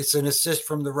said, it's an assist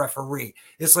from the referee.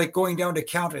 It's like going down to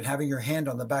count and having your hand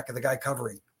on the back of the guy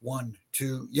covering 1,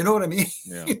 2. You know what I mean?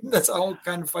 Yeah. That's how it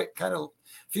kind of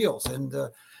feels, and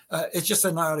it's just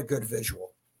not a good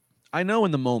visual. I know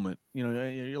in the moment, you know,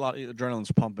 a lot of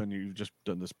adrenaline's pumping. You've just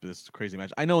done this crazy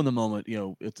match. I know in the moment, you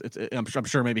know, I'm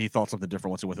sure maybe he thought something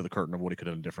different once he went through the curtain of what he could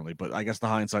have done differently. But I guess the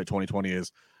hindsight 2020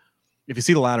 is, if you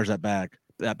see the ladders that bad,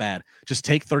 just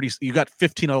take 30. You got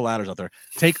 15 other ladders out there.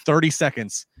 Take 30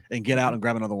 seconds and get out and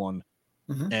grab another one,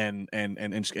 and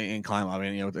climb. I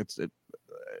mean, you know,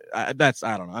 that's,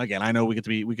 I don't know. Again, I know we get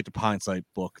to hindsight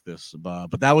book this,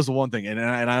 but that was the one thing, and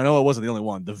I know it wasn't the only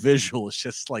one. The visual is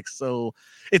just like so.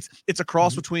 It's a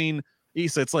cross between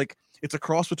Issa. It's a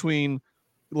cross between,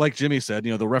 like Jimmy said,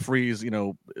 you know, the referees, you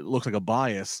know, it looks like a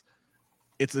bias.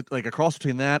 It's like a cross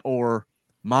between that or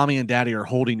mommy and daddy are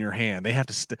holding your hand. They have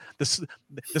to the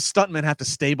stuntmen have to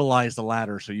stabilize the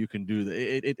ladder so you can do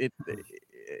it.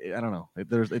 I don't know. It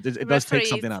does take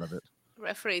something out of it.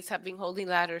 Referees have been holding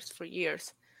ladders for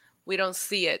years. We don't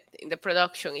see it in the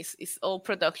production. It's all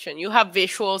production. You have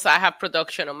visuals. I have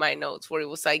production on my notes where it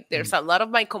was like, there's a lot of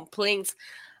my complaints.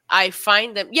 I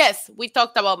find them. Yes, we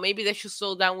talked about maybe they should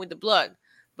slow down with the blood,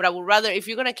 but I would rather, if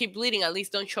you're going to keep bleeding, at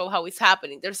least don't show how it's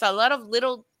happening. There's a lot of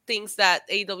little things that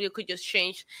AEW could just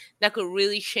change that could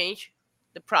really change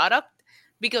the product.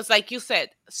 Because like you said,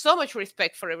 so much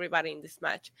respect for everybody in this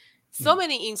match. So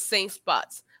many insane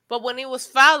spots. But when it was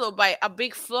followed by a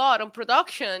big flaw on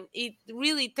production, it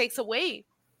really takes away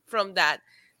from that.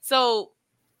 So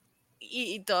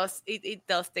it does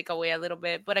take away a little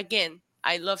bit. But again,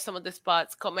 I love some of the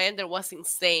spots. Commander was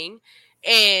insane.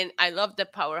 And I love the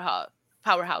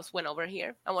Powerhouse went over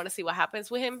here. I want to see what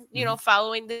happens with him, you know,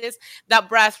 following this. That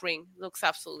brass ring looks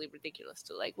absolutely ridiculous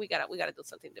too. Like we gotta do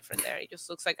something different there. It just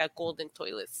looks like a golden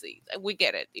toilet seat. We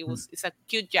get it. It's a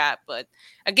cute jab, but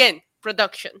again,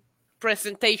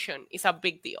 presentation is a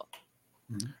big deal.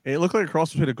 It looked like a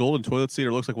cross between a golden toilet seat, or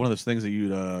it looks like one of those things that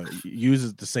you'd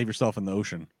use to save yourself in the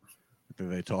ocean. That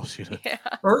they toss you to,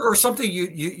 or something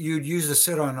you'd use to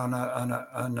sit on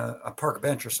a park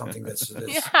bench or something. It's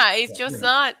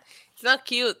not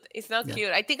cute. It's not cute.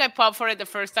 I think I popped for it the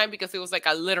first time because it was like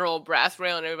a literal brass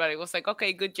rail, and everybody was like,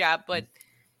 "Okay, good job," but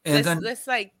let's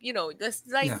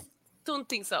tune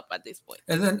things up at this point.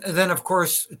 And then of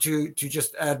course to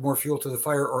just add more fuel to the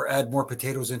fire or add more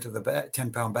potatoes into the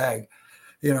 10-pound bag,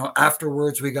 you know,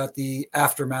 afterwards we got the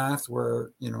aftermath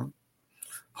where, you know,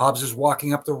 Hobbs is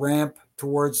walking up the ramp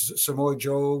towards Samoa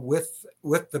Joe with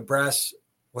the brass,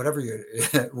 whatever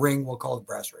ring, we'll call it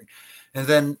brass ring. And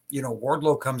then, you know,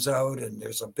 Wardlow comes out and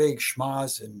there's a big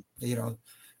schmoz, and, you know,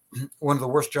 one of the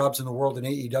worst jobs in the world in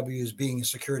AEW is being a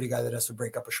security guy that has to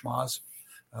break up a schmoz.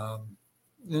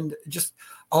 And just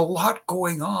a lot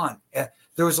going on.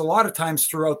 There was a lot of times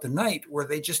throughout the night where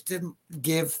they just didn't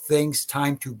give things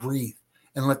time to breathe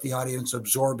and let the audience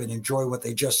absorb and enjoy what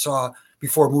they just saw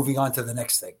before moving on to the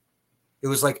next thing. It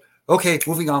was like, okay,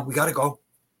 moving on. We got to go.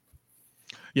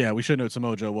 Yeah, we should note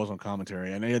Samoa Joe was on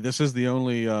commentary. And this is the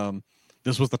only,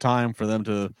 this was the time for them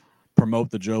to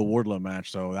promote the Joe Wardlow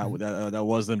match. So that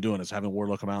was them doing this, having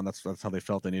Wardlow come out. And that's how they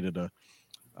felt they needed to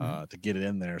get it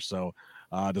in there. So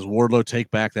does Wardlow take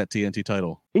back that TNT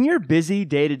title? In your busy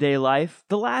day-to-day life,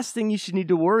 the last thing you should need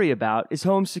to worry about is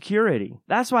home security.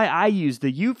 That's why I use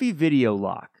the Eufy Video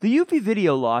Lock. The Eufy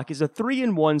Video Lock is a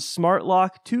 3-in-1 smart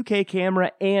lock, 2K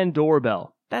camera, and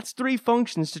doorbell. That's 3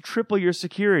 functions to triple your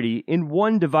security in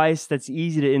one device that's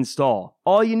easy to install.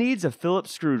 All you need is a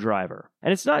Phillips screwdriver.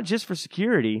 And it's not just for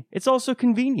security, it's also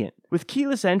convenient. With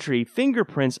keyless entry,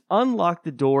 fingerprints unlock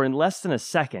the door in less than a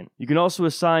second. You can also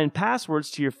assign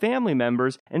passwords to your family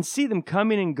members and see them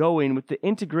coming and going with the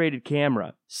integrated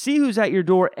camera. See who's at your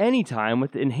door anytime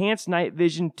with the enhanced night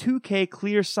vision, 2K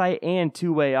clear sight, and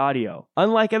 2-way audio.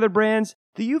 Unlike other brands,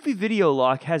 The Eufy Video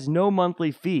Lock has no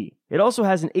monthly fee. It also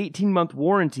has an 18-month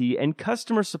warranty and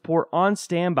customer support on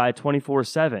standby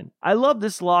 24/7. I love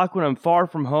this lock when I'm far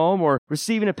from home or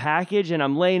receiving a package and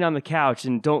I'm laying on the couch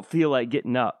and don't feel like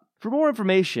getting up. For more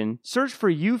information, search for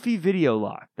Eufy Video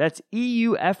Lock. That's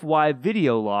EUFY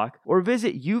Video Lock, or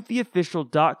visit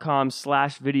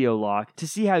eufyofficial.com/videolock to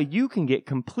see how you can get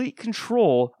complete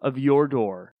control of your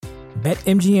door.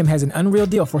 BetMGM has an unreal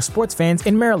deal for sports fans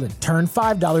in Maryland. Turn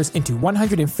 $5 into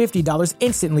 $150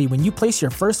 instantly when you place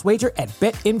your first wager at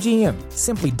BetMGM.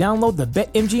 Simply download the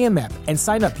BetMGM app and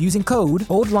sign up using code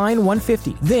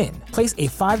OldLine150. Then, place a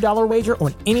 $5 wager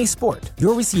on any sport.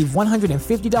 You'll receive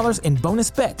 $150 in bonus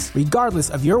bets, regardless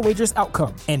of your wager's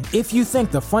outcome. And if you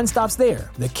think the fun stops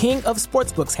there, the king of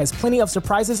sportsbooks has plenty of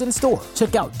surprises in store.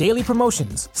 Check out daily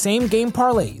promotions, same-game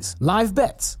parlays, live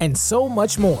bets, and so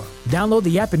much more. Download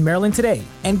the app in Maryland today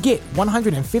and get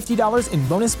 $150 in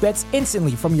bonus bets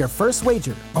instantly from your first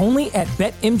wager. Only at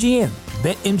BetMGM.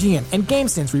 BetMGM and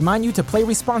GameSense remind you to play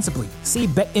responsibly. See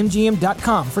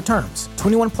BetMGM.com for terms.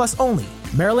 21 plus only.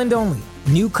 Maryland only.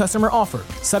 New customer offer.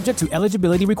 Subject to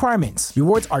eligibility requirements.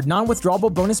 Rewards are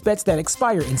non-withdrawable bonus bets that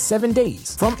expire in 7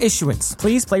 days. From issuance,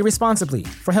 please play responsibly.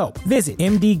 For help, visit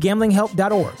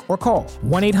mdgamblinghelp.org or call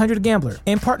 1-800-GAMBLER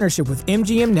in partnership with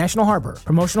MGM National Harbor.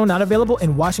 Promotional not available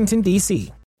in Washington,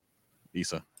 D.C.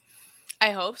 Issa.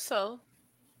 I hope so.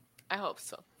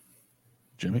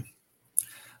 Jimmy?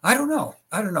 I don't know.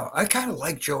 I kind of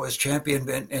like Joe as champion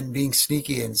and being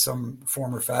sneaky in some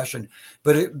form or fashion.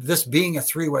 But this being a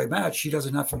three-way match, she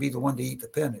doesn't have to be the one to eat the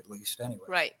pin, at least, anyway.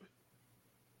 Right.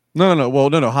 No. Well,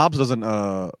 no. Hobbs doesn't.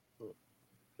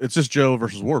 It's just Joe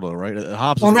versus Wardlow, right?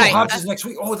 Hobbs. Oh, no, right. Hobbs is next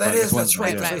week. Oh, that's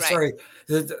right. Right. Sorry.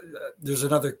 There's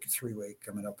another three-way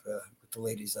coming up with the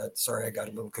ladies. Sorry, I got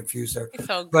a little confused there. It's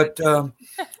all good. But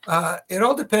it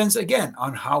all depends, again,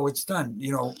 on how it's done.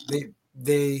 They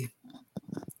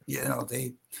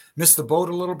missed the boat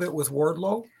a little bit with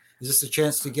Wardlow. Is this a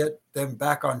chance to get them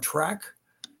back on track?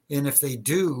 And if they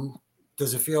do,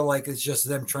 does it feel like it's just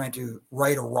them trying to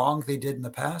right a wrong they did in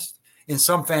the past? In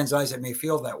some fans' eyes, it may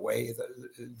feel that way,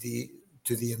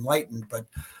 to the enlightened, but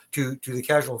to the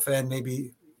casual fan,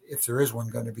 maybe if there is one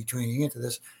going to be tuning into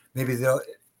this, maybe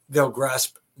they'll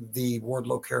grasp the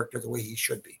Wardlow character the way he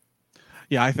should be.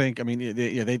 Yeah, I think. I mean,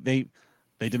 they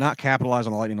did not capitalize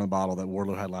on the lightning in the bottle that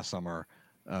Wardlow had last summer.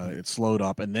 It slowed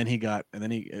up, and then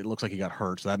it looks like he got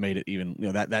hurt, so that made it even.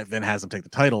 That then has him take the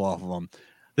title off of him.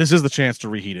 This is the chance to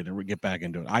reheat it and get back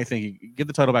into it. I think you give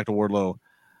the title back to Wardlow,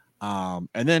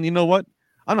 and then you know what?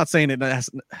 I'm not saying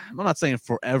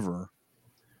forever,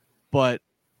 but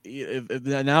if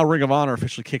now Ring of Honor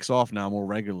officially kicks off now more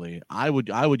regularly, I would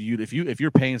if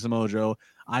you're paying Samoa Joe,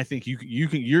 I think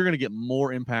you're going to get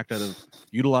more impact out of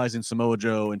utilizing Samoa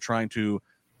Joe and trying to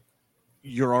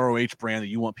your ROH brand that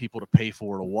you want people to pay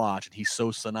for to watch, and he's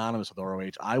so synonymous with ROH.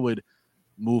 I would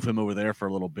move him over there for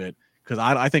a little bit because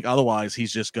I think otherwise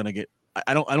he's just going to get.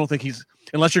 I don't think he's,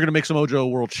 unless you're going to make Samoa Joe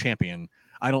world champion.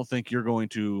 I don't think you're going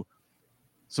to.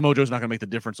 Samoa Joe's not going to make the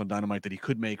difference on Dynamite that he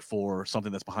could make for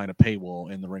something that's behind a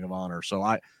paywall in the Ring of Honor.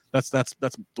 So that's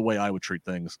the way I would treat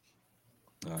things.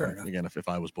 Again, if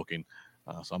I was booking,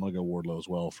 so I'm going to go Wardlow as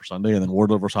well for Sunday, and then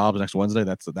Wardlow versus Hobbs next Wednesday.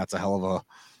 That's a hell of a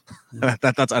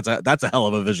that's a hell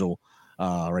of a visual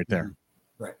right there.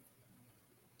 Right.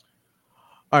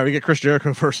 All right, we get Chris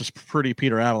Jericho versus pretty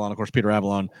Peter Avalon. Of course, Peter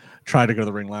Avalon tried to go to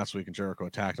the ring last week, and Jericho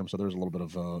attacked him. So there's a little bit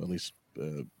of at least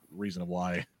reason of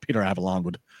why Peter Avalon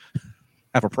would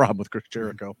have a problem with Chris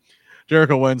Jericho.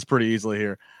 Jericho wins pretty easily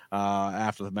here.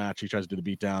 After the match, he tries to do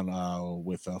the beatdown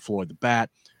with Floyd the Bat.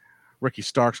 Ricky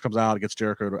Starks comes out, gets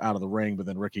Jericho out of the ring, but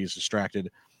then Ricky is distracted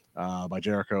by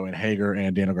Jericho, and Hager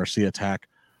and Daniel Garcia attack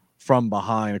from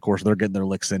behind. Of course, they're getting their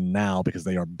licks in now because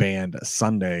they are banned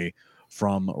Sunday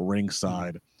from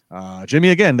ringside. Jimmy,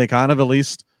 again, they kind of at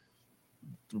least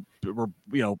were,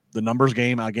 the numbers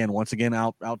game again, once again,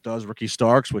 outdoes Ricky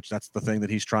Starks, which that's the thing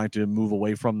that he's trying to move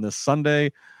away from this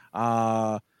Sunday.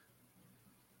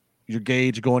 Your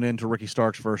gauge going into Ricky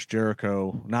Starks versus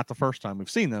Jericho, not the first time we've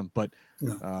seen them, but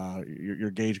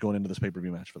your gauge going into this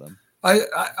pay-per-view match for them. I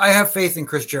have faith in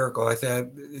Chris Jericho. I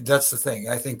think that's the thing.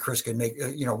 I think Chris can make,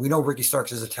 we know Ricky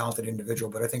Starks is a talented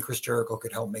individual, but I think Chris Jericho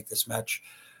could help make this match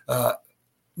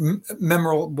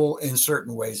memorable in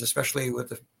certain ways, especially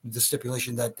with the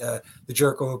stipulation that the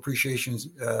Jericho Appreciation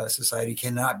Society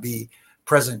cannot be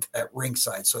present at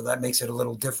ringside. So that makes it a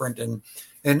little different.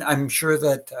 And I'm sure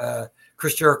that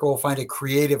Chris Jericho will find a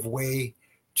creative way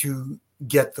to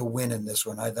get the win in this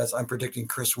one. I'm predicting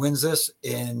Chris wins this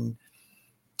in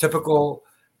typical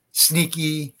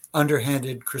sneaky,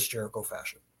 underhanded Chris Jericho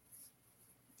fashion.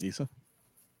 Issa?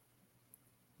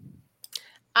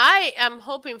 I am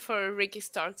hoping for Ricky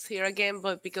Starks here again,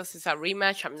 but because it's a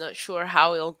rematch, I'm not sure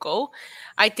how it'll go.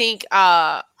 I think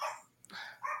I'm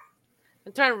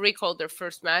trying to recall their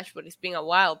first match, but it's been a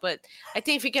while. But I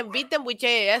think if he can beat them with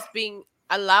JAS being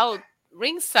allowed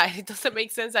ringside, it doesn't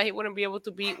make sense that he wouldn't be able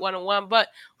to beat 1-on-1. But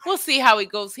we'll see how it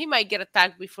goes. He might get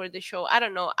attacked before the show. I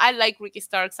don't know. I like Ricky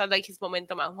Starks. I like his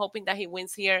momentum. I'm hoping that he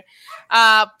wins here.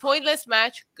 Pointless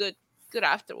match. Good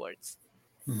afterwards.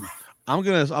 I'm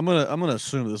gonna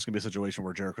assume that this is gonna be a situation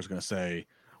where Jericho's gonna say,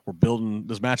 "We're building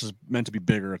this match is meant to be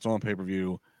bigger. It's on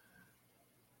pay-per-view."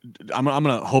 I'm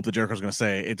gonna hope that Jericho's gonna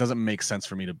say it doesn't make sense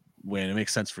for me to win. It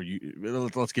makes sense for you.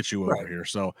 Let's get you over here.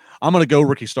 So I'm gonna go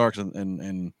Ricky Starks,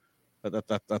 and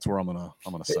that's where I'm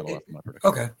gonna settle after my prediction.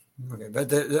 Okay,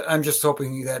 but I'm just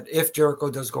hoping that if Jericho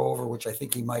does go over, which I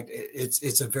think he might,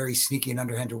 it's a very sneaky and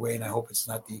underhanded way, and I hope it's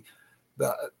not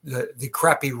the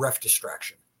crappy ref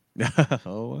distraction.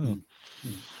 Oh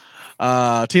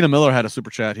wow. Tina Miller had a super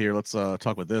chat here. Let's talk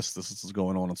about this. This is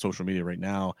going on social media right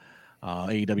now.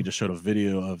 AEW just showed a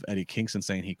video of Eddie Kingston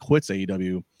saying he quits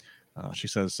AEW. She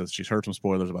says she's heard some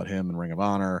spoilers about him in Ring of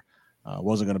Honor.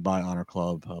 Wasn't going to buy Honor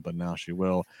Club, but now she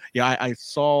will. Yeah, I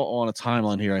saw on a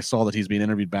timeline here. I saw that he's being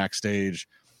interviewed backstage,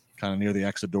 kind of near the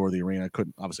exit door of the arena. I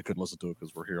couldn't listen to it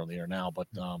because we're here on the air now. But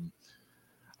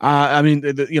I mean,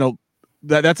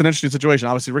 that's an interesting situation.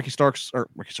 Obviously,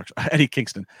 Eddie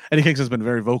Kingston. Eddie Kingston's been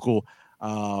very vocal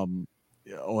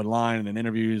online and in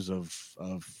interviews of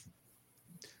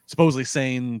supposedly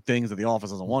saying things that the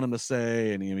office doesn't want him to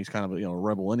say, and he's kind of a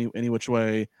rebel any which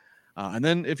way. And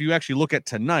then if you actually look at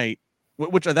tonight,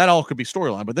 which that all could be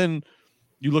storyline, but then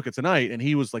you look at tonight, and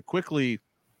he was like quickly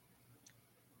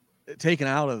taken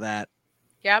out of that.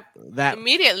 Yep. That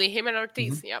immediately, him and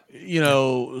Ortiz. Mm-hmm.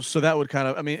 Yep. So that would kind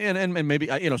of, I mean, and maybe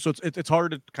so it's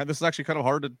hard to kind. This is actually kind of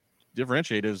hard to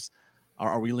differentiate.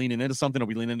 Are we leaning into something? Are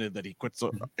we leaning into that he quits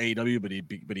AEW,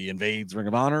 but he invades Ring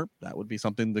of Honor? That would be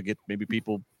something to get maybe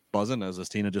people buzzing, as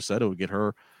Tina just said. It would get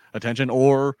her attention.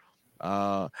 Or,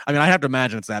 I mean, I have to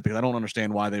imagine it's that, because I don't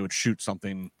understand why they would shoot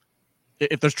something.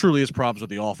 If there's truly is problems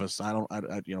with the office, I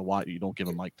why you don't give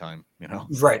him mic time,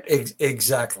 Right.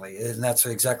 Exactly. And that's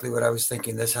exactly what I was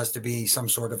thinking. This has to be some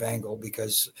sort of angle,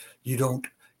 because you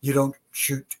don't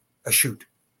shoot a shoot.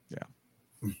 Yeah.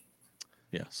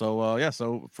 Yeah.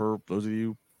 So for those of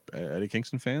you Eddie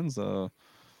Kingston fans,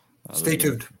 stay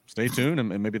tuned. Stay tuned, and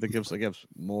maybe that gives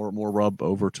more rub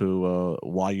over to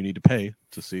why you need to pay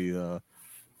to see to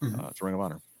Ring of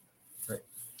Honor. Right.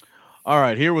 All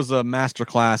right, here was a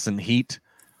masterclass in heat.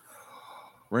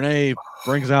 Renee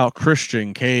brings out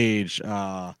Christian Cage,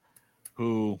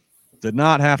 who did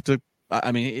not have to.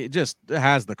 I mean, it just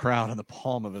has the crowd in the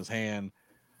palm of his hand.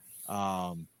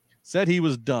 Said he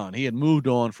was done. He had moved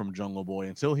on from Jungle Boy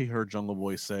until he heard Jungle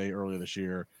Boy say earlier this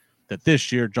year that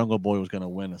this year Jungle Boy was going to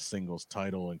win a singles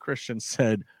title. And Christian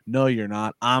said, "No, you're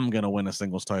not. I'm going to win a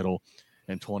singles title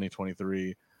in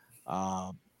 2023.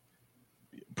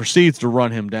 Proceeds to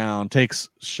run him down, takes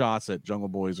shots at Jungle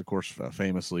Boy's, of course,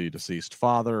 famously deceased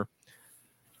father.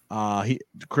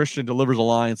 Christian delivers a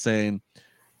line saying,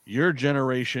 "Your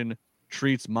generation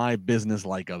treats my business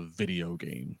like a video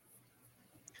game."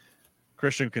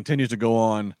 Christian continues to go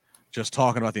on, just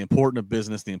talking about the importance of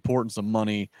business, the importance of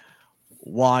money,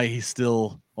 why he's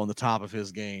still on the top of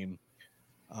his game.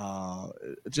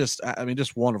 Just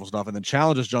wonderful stuff. And then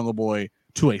challenges Jungle Boy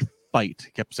to a fight.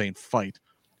 He kept saying fight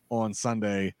on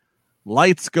Sunday.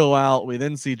 Lights go out. We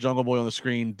then see Jungle Boy on the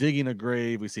screen digging a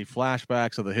grave. We see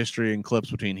flashbacks of the history and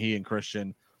clips between he and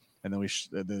Christian. And then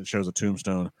then it shows a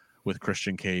tombstone with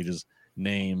Christian Cage's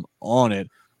name on it.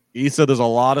 Issa, there's a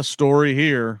lot of story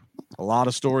here.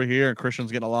 And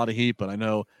Christian's getting a lot of heat. But I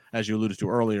know, as you alluded to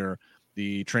earlier,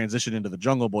 the transition into the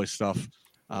Jungle Boy stuff,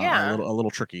 a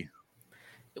little tricky.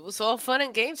 It was all fun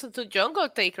and games until Jungle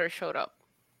Taker showed up.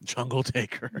 Jungle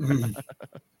Taker.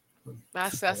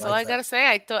 That's all I gotta say.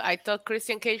 I thought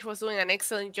Christian Cage was doing an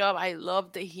excellent job. I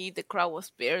loved the heat. The crowd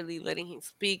was barely letting him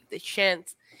speak. The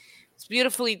chants, it's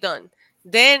beautifully done.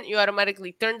 Then you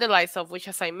automatically turn the lights off, which,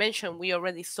 as I mentioned, we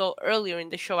already saw earlier in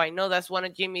the show. I know that's one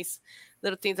of Jimmy's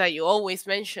little things that you always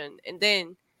mention. And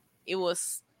then it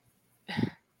was,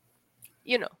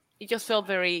 it just felt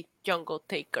very Jungle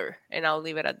Taker, and I'll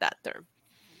leave it at that term.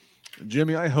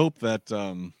 Jimmy, I hope that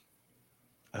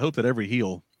every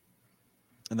heel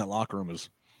in that locker room is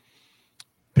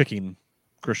picking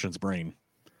Christian's brain.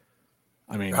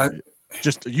 I mean,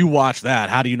 just you watch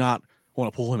that. How do you not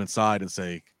want to pull him inside and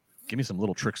say, "Give me some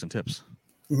little tricks and tips"?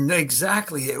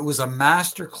 Exactly. It was a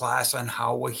master class on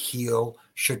how a heel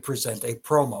should present a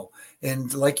promo.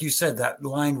 And like you said, that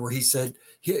line where he said,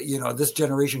 this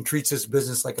generation treats this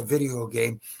business like a video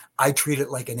game. I treat it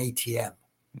like an ATM.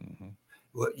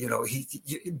 You know, he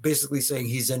basically saying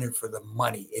he's in it for the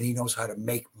money and he knows how to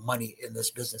make money in this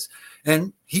business.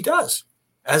 And he does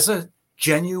as a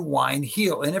genuine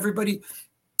heel. And everybody,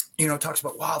 you know, talks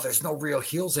about, wow, there's no real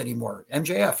heels anymore.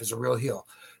 MJF is a real heel.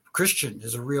 Christian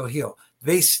is a real heel.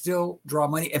 They still draw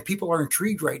money and people are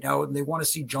intrigued right now and they want to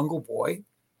see Jungle Boy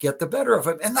get the better of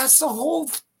him. And that's the whole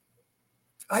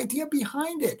idea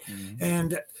behind it.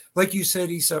 And like you said,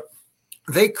 Issa,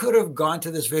 they could have gone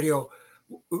to this video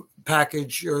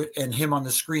package and him on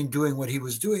the screen doing what he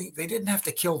was doing. They didn't have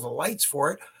to kill the lights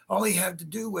for it. All he had to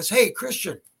do was, hey,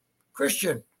 Christian,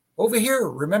 over here,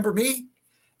 remember me?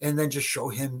 And then just show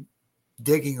him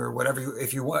digging or whatever,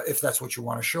 if you want, if that's what you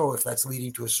want to show, if that's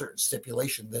leading to a certain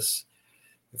stipulation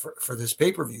for this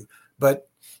pay-per-view. But,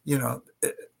 you know,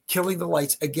 killing the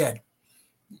lights again,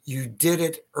 you did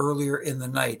it earlier in the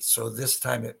night. So this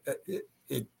time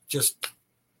it just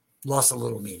lost a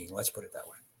little meaning. Let's put it that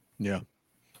way. Yeah.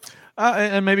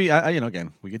 And maybe you know,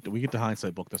 again, we get to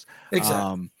hindsight book this.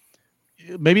 Exactly.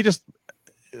 Maybe just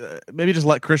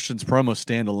let Christian's promo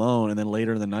stand alone, and then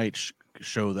later in the night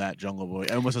show that Jungle Boy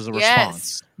almost as a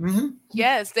response.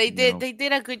 Yes, they did. know? They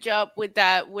did a good job with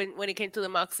that when it came to the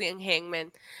Moxley and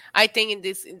Hangman. I think in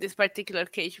this particular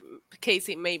case,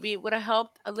 it maybe would have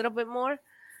helped a little bit more.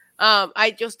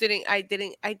 I just didn't. I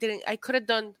could have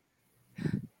done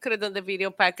the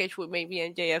video package with maybe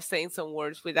MJF saying some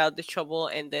words without the trouble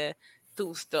and the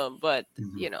tombstone, but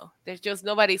you know, there's just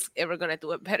nobody's ever gonna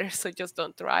do it better, so just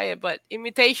don't try it. But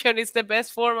imitation is the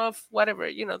best form of whatever,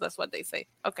 you know, that's what they say.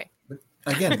 Okay. But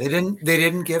again, they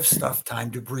didn't give stuff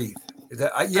time to breathe.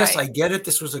 Yes, Right. I get it.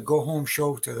 This was a go home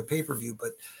show to the pay-per-view,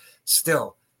 but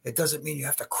still, it doesn't mean you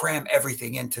have to cram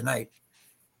everything in tonight.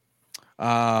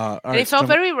 All And right, it's all so-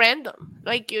 very random.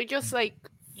 Like you're just like,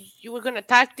 you were gonna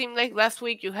tag team like last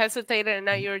week, you hesitated, and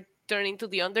now you're turning to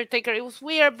the Undertaker. It was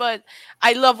weird, but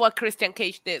I love what Christian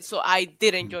Cage did, so I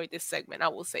did enjoy this segment. I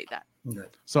will say that.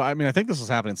 So I mean, I think this is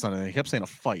happening Sunday. He kept saying a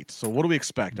fight. So what do we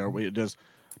expect? Are we does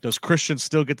Christian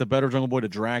still get the better Jungle Boy to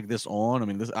drag this on? I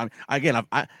mean,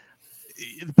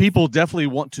 people definitely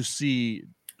want to see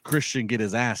Christian get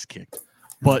his ass kicked,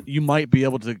 but you might be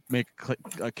able to make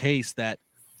a case that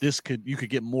you could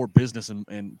get more business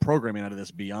and programming out of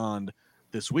this beyond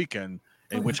this weekend.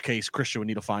 In which case, Christian would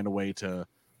need to find a way to,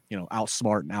 you know,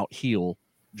 outsmart and out heel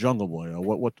Jungle Boy.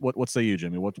 What say you,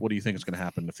 Jimmy? What do you think is going to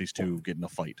happen if these two get in a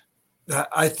fight?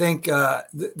 I think,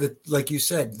 like you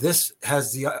said, this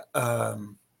has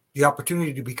the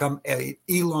opportunity to become an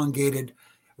elongated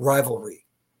rivalry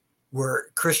where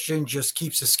Christian just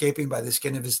keeps escaping by the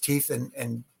skin of his teeth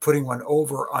and putting one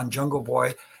over on Jungle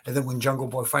Boy. And then when Jungle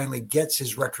Boy finally gets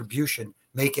his retribution,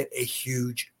 make it a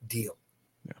huge deal.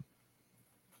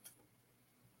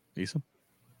 Issa?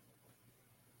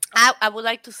 I would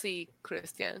like to see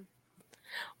Christian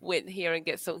win here and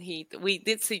get some heat. We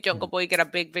did see Jungle Boy get a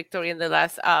big victory in the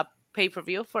last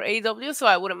pay-per-view for AEW, so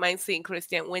I wouldn't mind seeing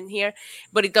Christian win here,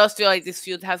 but it does feel like this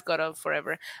feud has gone on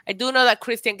forever. I do know that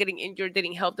Christian getting injured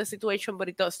didn't help the situation, but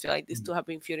it does feel like these two have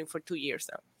been feuding for 2 years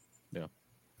now. Yeah.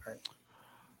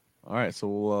 All right, so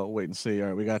we'll wait and see. All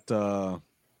right, we got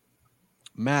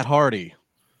Matt Hardy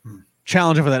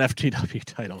challenging for that FTW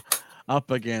title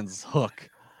up against Hook.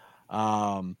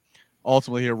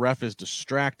 Ultimately, here ref is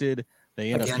distracted.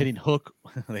 They end up hitting Hook.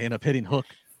 They end up hitting Hook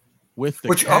with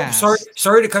the cast.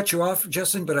 Sorry to cut you off,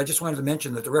 Justin, but I just wanted to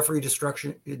mention that the referee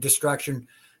distraction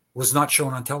was not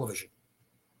shown on television.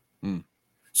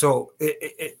 So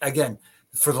again,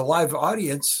 for the live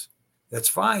audience, that's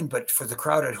fine, but for the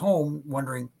crowd at home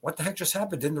wondering what the heck just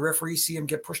happened, didn't the referee see him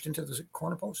get pushed into the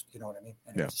corner post? You know what I mean?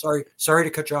 Anyway, sorry to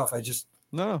cut you off. I just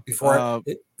before I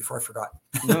forgot.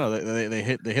 No, they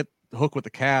hit Hook with the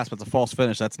cast, but it's a false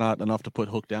finish. That's not enough to put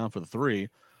Hook down for the 3,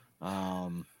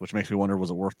 which makes me wonder, was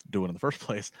it worth doing in the first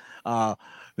place?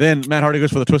 Then Matt Hardy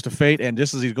goes for the twist of fate, and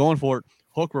just as he's going for it,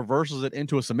 Hook reverses it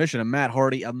into a submission, and Matt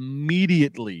Hardy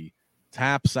immediately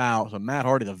taps out. So Matt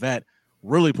Hardy, the vet,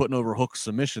 really putting over Hook's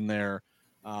submission there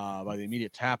by the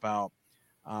immediate tap out.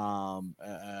 And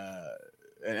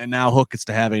now Hook gets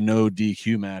to have a no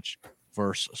DQ match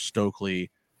versus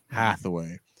Stokely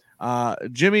Hathaway.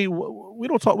 Jimmy, we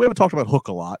haven't talked about Hook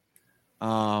a lot.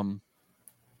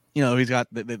 You know, he's got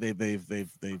they've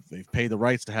paid the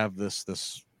rights to have this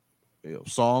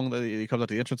song that he comes out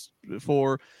the entrance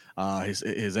for.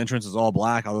 His entrance is all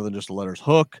black other than just the letters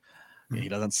Hook. He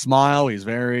doesn't smile.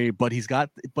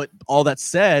 But all that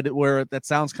said, where that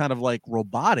sounds kind of like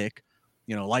robotic,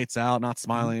 you know, lights out, not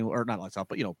smiling, or not lights out,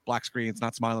 but, you know, black screens,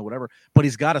 not smiling, whatever. But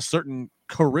he's got a certain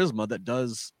charisma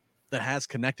that has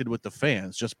connected with the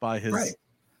fans just by his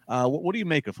What do you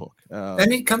make of Hook?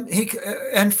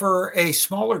 And for a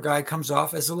smaller guy, comes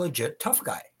off as a legit tough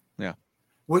guy. Yeah,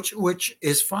 which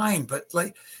is fine, but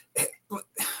like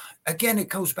again, it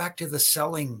goes back to the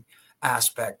selling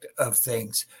aspect of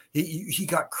things. He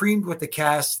got creamed with the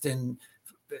cast, and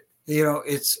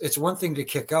it's one thing to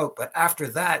kick out, but after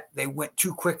that, they went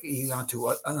too quickly onto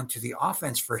the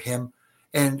offense for him.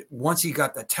 And once he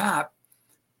got the tap,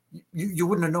 you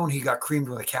wouldn't have known he got creamed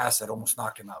with a cast that almost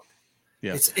knocked him out.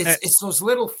 Yeah, it's those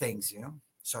little things,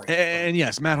 Sorry. And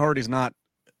yes, Matt Hardy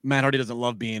doesn't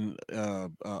love being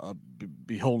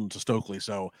beholden to Stokely.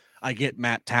 So I get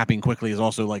Matt tapping quickly is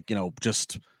also like,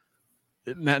 just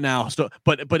now.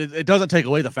 But it doesn't take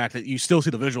away the fact that you still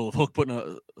see the visual of Hook putting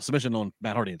a submission on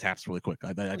Matt Hardy and taps really quick.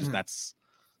 I just that's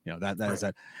that right. Is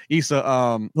that.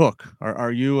 Issa, Hook,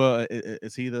 are you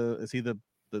is he the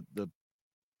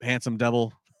handsome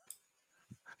devil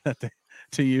that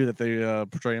to you that they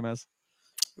portray him as?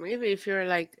 Maybe if you're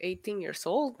like 18 years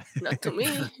old, not to me.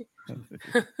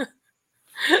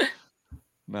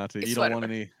 Not to you. Don't want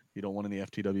any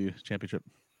FTW championship.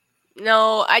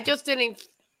 No, I just didn't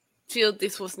feel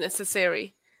this was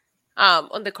necessary.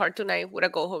 On the card tonight with a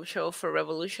go home show for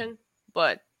Revolution,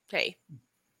 but hey.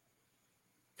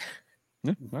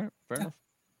 Yeah, all right,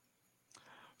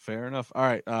 fair enough. All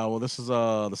right. Well, this is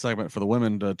the segment for the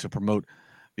women to promote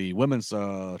the women's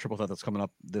triple threat that's coming up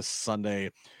this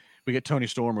Sunday. We get Toni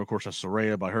Storm, of course, that's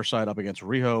Saraya by her side up against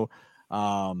Riho.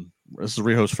 This is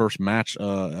Riho's first match.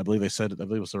 I believe it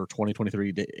was their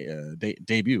 2023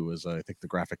 debut, as I think the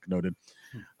graphic noted.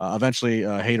 Eventually,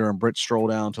 Hayter and Britt stroll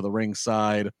down to the ring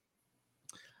side.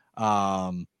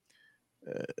 Hip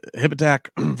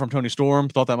attack from Toni Storm.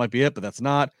 Thought that might be it, but that's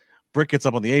not. Britt gets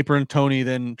up on the apron. Toni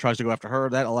then tries to go after her.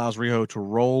 That allows Riho to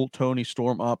roll Toni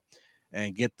Storm up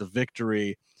and get the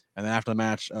victory. And then after the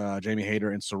match, Jamie Hayter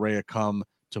and Saraya come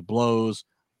to blows.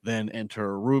 Then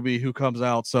enter Ruby, who comes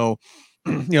out. So,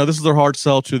 this is their hard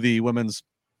sell to the women's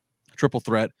triple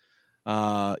threat.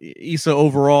 Issa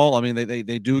overall, I mean,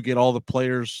 they do get all the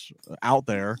players out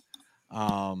there.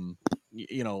 That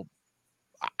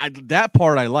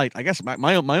part I liked. I guess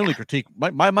my only critique,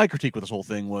 my critique with this whole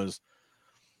thing was,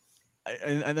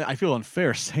 and I feel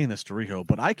unfair saying this to Riho,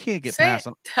 but I can't get past.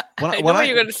 I know what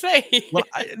you're going to say.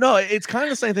 No, it's kind of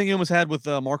the same thing you almost had with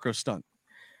Marco Stunt.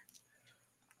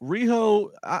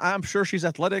 Riho, I'm sure she's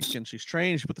athletic and she's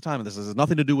trained. She put the time in this. This has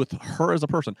nothing to do with her as a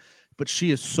person, but she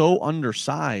is so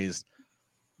undersized.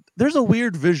 There's a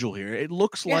weird visual here. It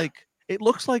looks like you're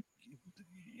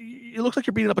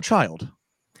beating up a child.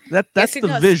 That's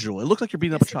the visual. It looks like you're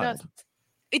beating up a child.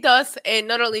 It does, and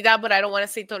not only that, but I don't want to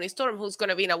say Toni Storm, who's going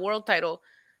to be in a world title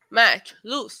match,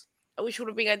 lose. I wish it would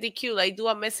have been a DQ, like do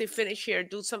a messy finish here,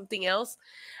 do something else.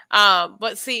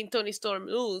 But seeing Toni Storm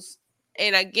lose,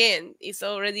 and again, it's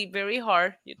already very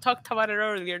hard. You talked about it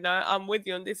earlier. Now I'm with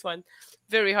you on this one.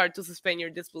 Very hard to suspend your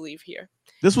disbelief here.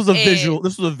 This was a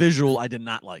visual I did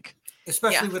not like,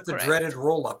 especially with the dreaded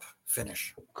roll-up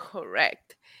finish.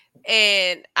 Correct.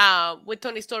 And with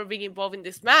Toni Storm being involved in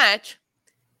this match,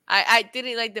 I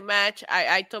didn't like the match.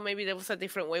 I thought maybe there was a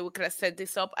different way we could have set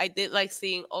this up. I did like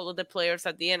seeing all of the players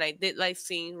at the end. I did like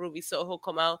seeing Ruby Soho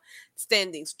come out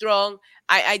standing strong.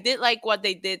 I did like what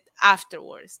they did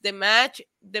afterwards. The match,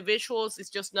 the visuals is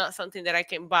just not something that I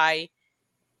can buy.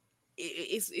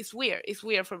 It's weird. It's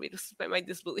weird for me to suspend my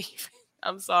disbelief.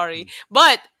 I'm sorry.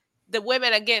 But the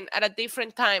women, again, at a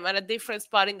different time, at a different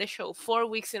spot in the show, 4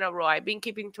 weeks in a row. I've been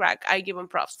keeping track. I give them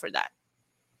props for that.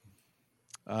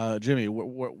 Jimmy,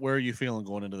 where are you feeling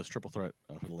going into this triple threat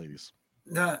for the ladies?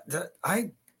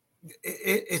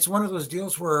 It's one of those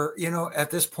deals where,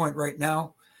 at this point right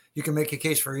now, you can make a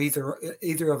case for either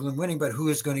of them winning, but who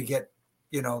is going to get,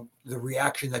 the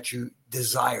reaction that you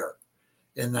desire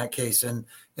in that case? And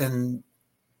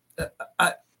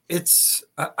I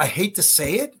hate to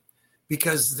say it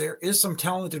because there is some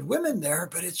talented women there,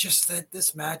 but it's just that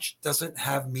this match doesn't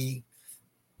have me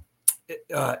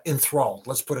enthralled.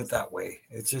 Let's put it that way.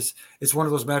 It's one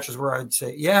of those matches where I'd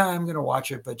say, yeah, I'm going to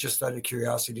watch it, but just out of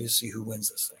curiosity to see who wins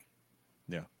this thing.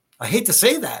 Yeah. I hate to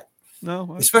say that.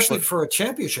 No, especially for a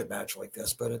championship match like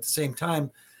this, but at the same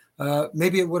time,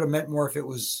 maybe it would have meant more if it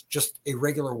was just a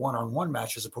regular one-on-one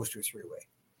match as opposed to a three-way.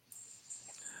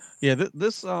 Yeah.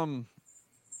 This, and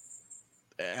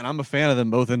I'm a fan of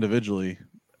them both individually,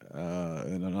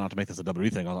 and not to make this a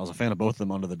WWE thing. I was a fan of both of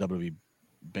them under the WWE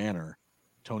banner.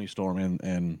 Toni Storm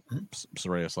and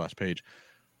Saraya / Paige.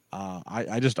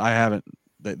 I haven't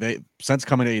they since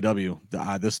coming to AEW.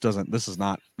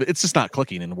 It's just not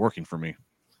clicking and working for me.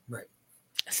 Right.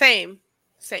 Same.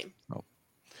 Oh.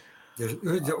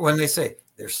 When they say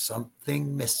there's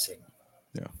something missing.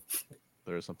 Yeah,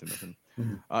 there is something missing.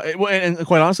 And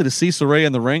quite honestly, to see Saraya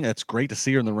in the ring, it's great to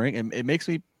see her in the ring, and it makes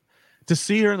me to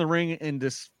see her in the ring and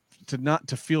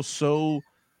to feel so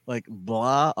like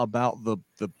blah about the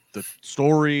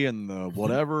story and the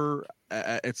whatever.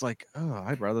 It's like, oh,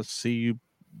 I'd rather see you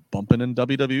bumping in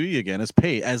WWE again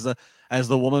as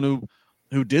the woman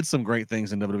who did some great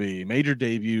things in WWE, made your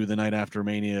debut the night after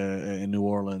Mania in New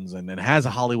Orleans, and then has a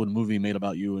Hollywood movie made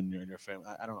about you and your family.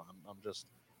 I don't know.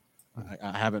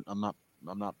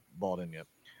 I'm not bought in yet.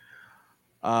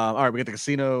 All right, we get the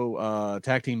Casino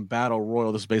Tag Team Battle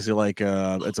Royal. This is basically like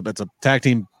it's a tag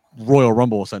team Royal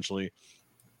Rumble essentially,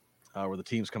 where the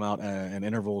teams come out in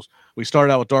intervals. We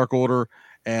started out with Dark Order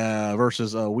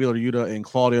versus Wheeler Yuta and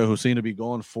Claudio, who seem to be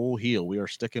going full heel. We are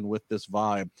sticking with this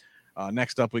vibe.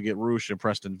 Next up, we get Roosh and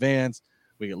Preston Vance.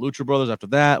 We get Lucha Brothers after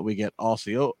that. We get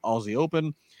Aussie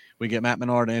Open. We get Matt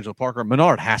Menard and Angelo Parker.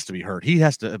 Menard has to be hurt. He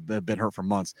has to have been hurt for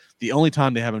months. The only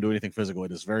time they have him do anything physical,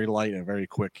 it is very light and very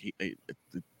quick.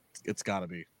 It's got to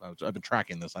be. I've been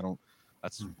tracking this.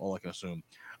 That's all I can assume.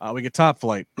 We get Top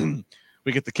Flight.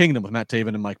 We get the Kingdom with Matt Taven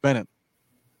and Mike Bennett.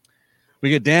 We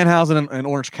get Danhausen and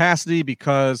Orange Cassidy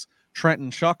because Trent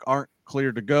and Chuck aren't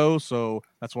cleared to go. So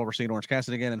that's why we're seeing Orange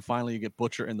Cassidy again. And finally, you get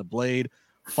Butcher and the Blade.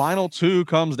 Final two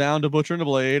comes down to Butcher and the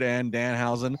Blade and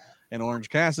Danhausen and Orange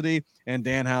Cassidy. And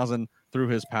Danhausen, through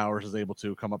his powers, is able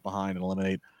to come up behind and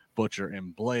eliminate Butcher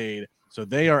and Blade. So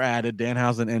they are added.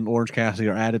 Danhausen and Orange Cassidy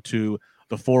are added to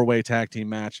the four-way tag team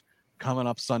match coming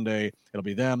up Sunday. It'll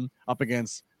be them up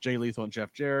against Jay Lethal and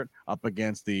Jeff Jarrett, up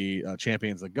against the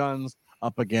champions of Guns,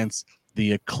 up against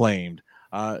the Acclaimed.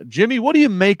 Jimmy, what do you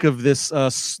make of this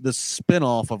this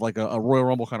spin-off of like a Royal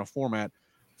Rumble kind of format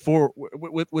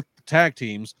with tag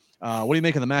teams? What do you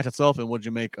make of the match itself, and what did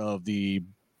you make of the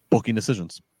booking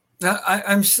decisions?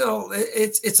 I'm still,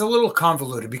 it's a little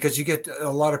convoluted because you get a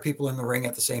lot of people in the ring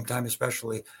at the same time,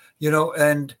 especially,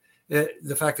 and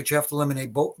the fact that you have to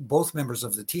eliminate both members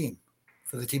of the team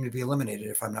for the team to be eliminated,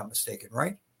 if I'm not mistaken,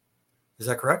 right? Is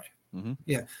that correct? Mm-hmm.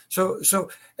 Yeah. So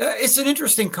it's an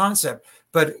interesting concept,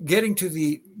 but getting to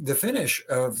the finish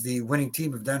of the winning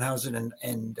team of Danhausen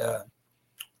and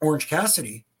Orange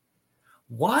Cassidy,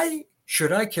 why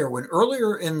should I care when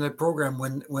earlier in the program,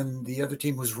 when the other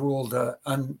team was ruled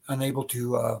unable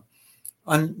to,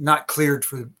 not cleared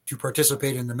to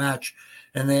participate in the match,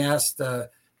 and they asked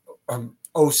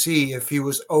OC if he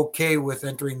was okay with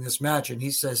entering this match, and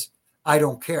he says, "I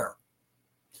don't care."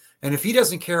 And if he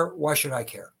doesn't care, why should I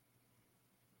care?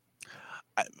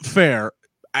 Fair.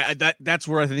 That's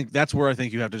where I think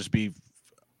you have to just be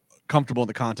comfortable in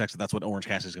the context that that's what Orange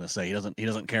Cassidy's going to say. He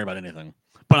doesn't care about anything.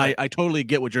 But I totally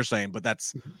get what you're saying. But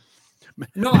that's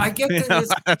no, I get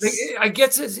that. I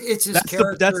guess it's his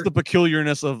character. That's the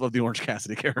peculiarness of the Orange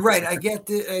Cassidy character, right? I get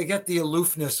the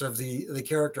aloofness of the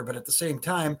character, but at the same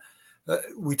time,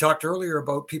 we talked earlier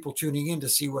about people tuning in to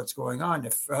see what's going on.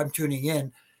 If I'm tuning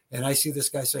in and I see this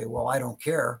guy say, "Well, I don't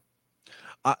care,"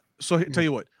 so I tell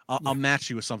you what, I'll match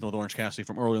you with something with Orange Cassidy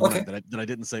from earlier in the night that I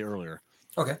didn't say earlier.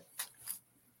 Okay.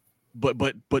 But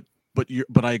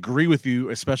I agree with you,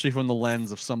 especially from the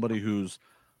lens of somebody who's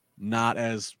not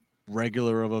as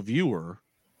regular of a viewer,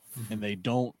 and they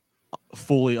don't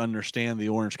fully understand the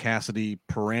Orange Cassidy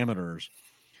parameters.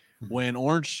 When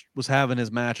Orange was having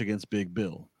his match against Big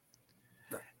Bill,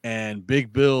 and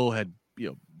Big Bill had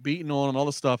beaten on him, all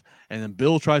this stuff, and then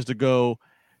Bill tries to go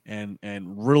and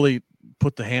really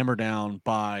put the hammer down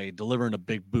by delivering a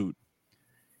big boot,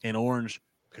 and Orange,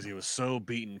 because he was so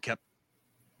beaten, kept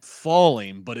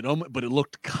falling, but it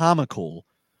looked comical,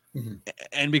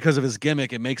 and because of his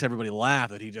gimmick, it makes everybody laugh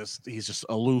that he's just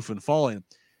aloof and falling.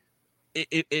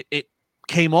 It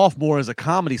came off more as a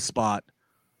comedy spot,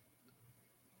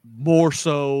 more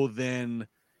so than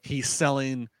he's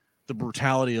selling the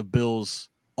brutality of Bill's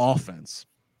offense.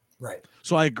 Right.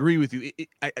 So I agree with you.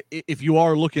 If you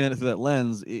are looking at it through that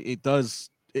lens,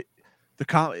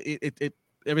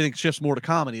 everything shifts more to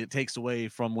comedy. It takes away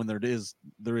from when there is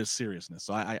seriousness.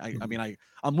 So I mean,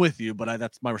 I'm with you, but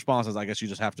that's my response is I guess you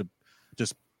just have to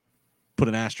just put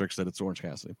an asterisk that it's Orange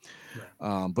Cassidy.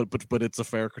 Right. But it's a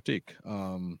fair critique.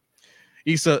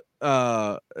 Issa,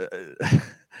 I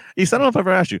don't know if I've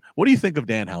ever asked you, what do you think of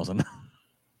Danhausen?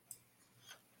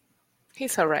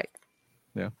 He's all right.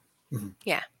 Yeah.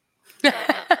 Yeah.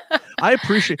 I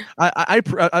appreciate.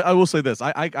 I will say this.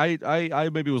 I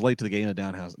maybe was late to the game of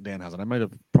Danhausen. I might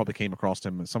have probably came across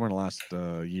him somewhere in the last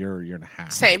year and a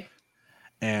half. Same.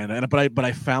 But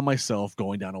I found myself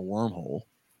going down a wormhole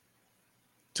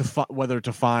whether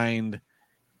to find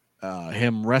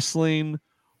him wrestling,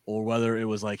 or whether it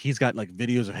was like he's got like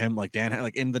videos of him like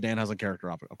in the Danhausen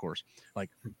character, of course, like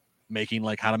making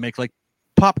like how to make like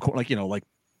popcorn, like like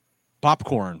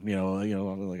popcorn.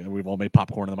 Like we've all made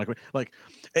popcorn in the microwave. Like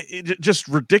just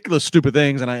ridiculous, stupid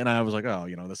things. And I was like, oh,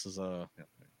 this is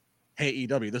hey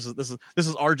EW, this is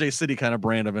RJ City kind of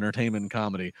brand of entertainment and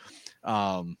comedy.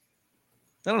 I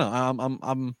don't know.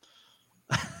 I'm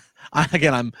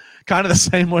I'm kind of the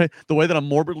same way. The way that I'm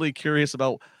morbidly curious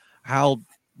about how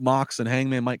Mox and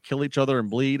Hangman might kill each other and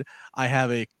bleed, I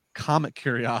have a comic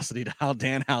curiosity to how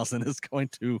Danhausen is going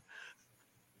to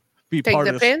be Take part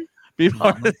the of this. pin? Be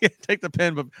part of take the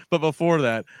pin, but before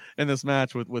that, in this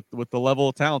match with the level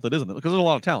of talent that isn't it? Because there's a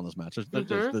lot of talent in this match.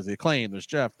 There's the Acclaim, there's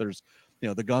Jeff, there's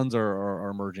the Guns are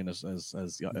emerging as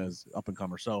up and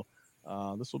comers. So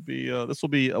this will be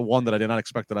a one that I did not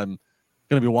expect that I'm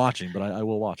going to be watching, but I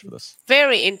will watch for this.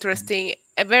 Very interesting,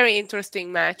 a very interesting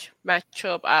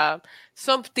matchup.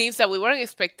 Some teams that we weren't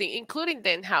expecting, including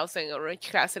Danhausen and Orange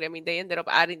Cassidy. I mean, they ended up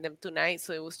adding them tonight,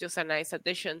 so it was just a nice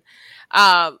addition.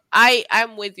 I'm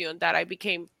with you on that. I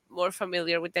became more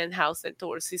familiar with Danhausen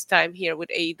towards his time here with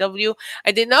AEW.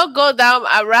 I did not go down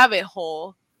a rabbit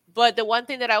hole. But the one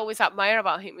thing that I always admire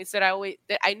about him is that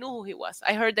I knew who he was.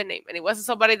 I heard the name, and it wasn't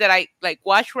somebody that I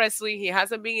watched wrestling. He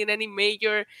hasn't been in any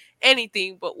major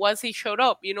anything, but once he showed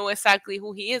up, you know exactly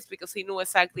who he is because he knew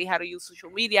exactly how to use social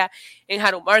media and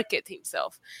how to market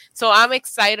himself. So I'm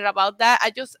excited about that.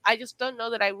 I just don't know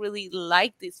that I really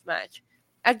like this match.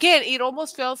 Again, it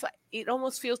almost feels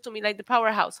to me like the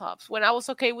Powerhouse Hobbs. When I was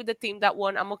okay with the team that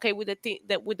won, I'm okay with the team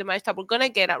with the match that we're gonna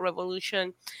get at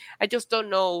Revolution. I just don't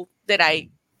know that I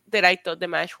thought the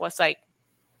match was like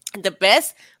the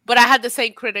best, but I had the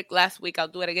same critic last week. I'll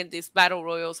do it again. These battle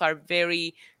royals are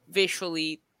very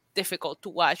visually difficult to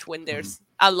watch when there's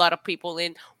a lot of people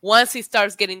in. Once it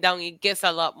starts getting down, it gets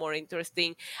a lot more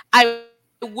interesting. I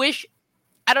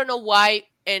don't know why,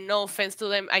 and no offense to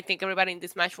them, I think everybody in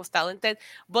this match was talented,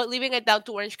 but leaving it down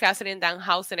to Orange Cassidy and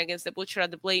Danhausen against the Butcher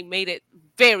at the Blade made it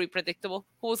very predictable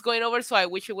who was going over, so I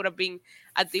wish it would have been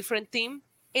a different team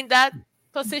in that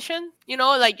position.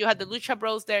 Like you had the Lucha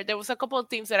Bros there. There was a couple of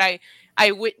teams that I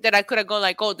could have gone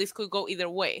like, oh, this could go either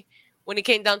way. When it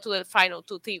came down to the final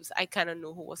two teams, I kind of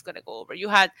knew who was going to go over. You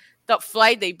had Top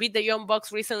Flight. They beat the Young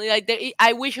Bucks recently.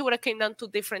 I wish it would have came down to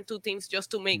different two teams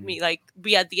just to make me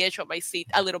be at the edge of my seat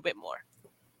a little bit more.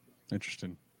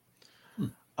 Interesting.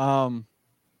 What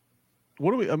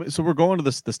do we? So we're going to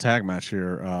this tag match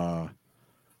here.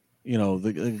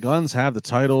 The Guns have the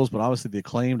titles, but obviously the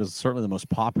Acclaimed is certainly the most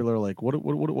popular. Like, what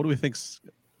do we think's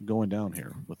going down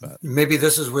here with that? Maybe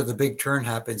this is where the big turn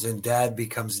happens and Dad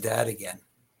becomes Dad again.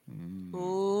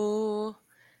 Ooh.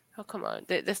 Oh, come on.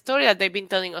 The story that they've been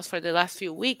telling us for the last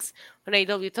few weeks on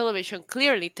AEW television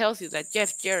clearly tells you that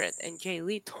Jeff Jarrett and Jay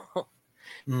Lethal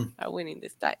are winning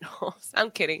this title.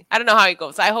 I'm kidding. I don't know how it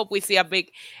goes. I hope we see a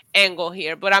big angle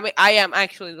here. But I am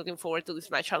actually looking forward to this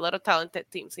match. A lot of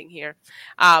talented teams in here.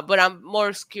 But I'm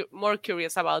more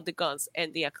curious about the Guns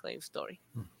and the Acclaim story.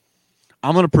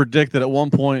 I'm going to predict that at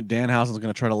one point Danhausen's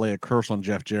going to try to lay a curse on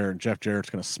Jeff Jarrett, and Jeff Jarrett's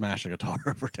going to smash a guitar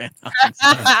for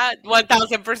Danhausen.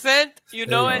 1,000%. You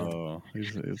know it.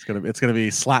 It's going to be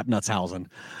Slapnutshausen.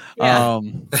 Yeah.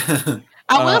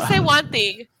 I will say one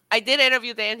thing. I did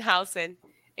interview Danhausen,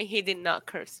 and he did not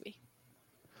curse me.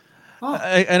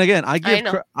 And again, I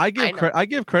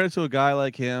give credit to a guy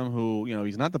like him who,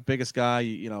 he's not the biggest guy,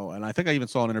 and I think I even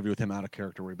saw an interview with him out of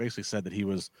character where he basically said that he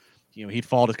was, he'd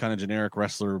followed his kind of generic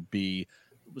wrestler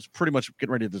was pretty much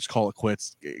getting ready to just call it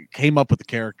quits, came up with the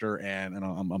character, and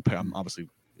I'm obviously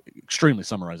extremely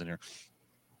summarizing here.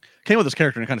 Came with this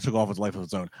character and kind of took off his life of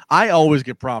its own. I always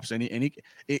give props. And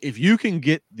if you can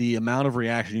get the amount of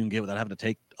reaction you can get without having to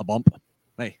take a bump,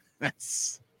 hey,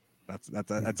 that's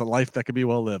a life that could be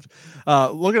well lived.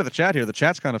 Looking at the chat here, the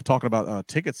chat's kind of talking about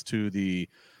tickets to the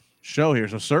show here.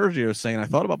 So Sergio is saying, I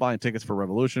thought about buying tickets for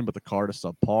Revolution, but the card is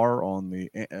subpar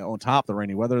on top. The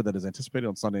rainy weather that is anticipated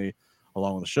on Sunday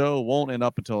along with the show won't end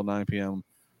up until 9 p.m.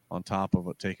 on top of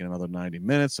it taking another 90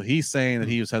 minutes. So he's saying that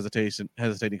he was hesitating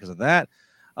because of that.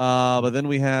 But then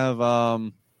we have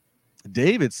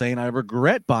David saying, I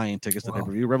regret buying tickets to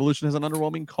pay-per-view. Revolution has an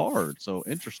underwhelming card. So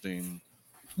interesting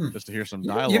just to hear some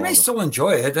dialogue. You may still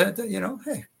enjoy it.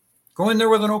 Hey, go in there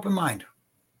with an open mind.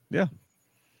 Yeah.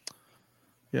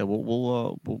 Yeah,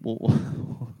 we'll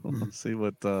see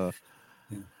what we'll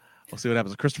see what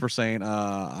happens. Christopher saying,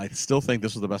 I still think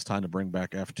this was the best time to bring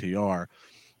back FTR.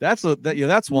 That's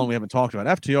one we haven't talked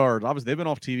about. FTR, obviously they've been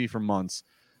off TV for months.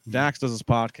 Dax does his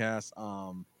podcast.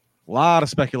 A lot of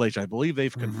speculation. I believe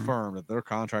they've confirmed that their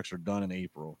contracts are done in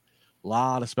April. A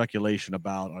lot of speculation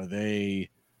about they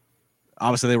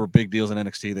were big deals in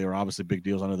NXT. They were obviously big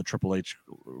deals under the Triple H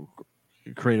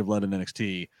creative led in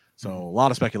NXT. So a lot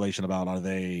of speculation about are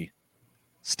they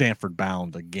Stanford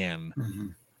bound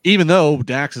again. Even though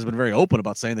Dax has been very open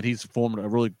about saying that he's formed a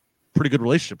really pretty good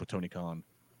relationship with Tony Khan.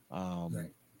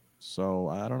 Right. So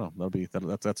I don't know.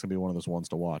 That's gonna be one of those ones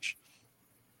to watch.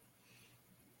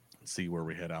 Let's see where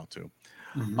we head out to.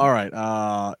 Mhm. All right.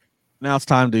 Now it's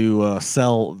time to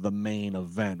sell the main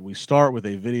event. We start with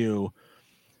a video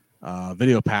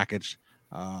package.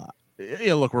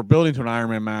 Look, we're building to an Iron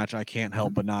Man match. I can't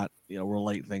help but not,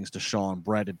 relate things to Shawn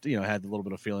Brett. It, had a little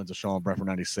bit of feelings of Shawn Brett from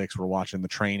 '96. We're watching the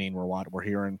training. We're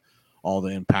hearing all the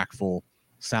impactful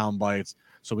sound bites.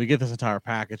 So we get this entire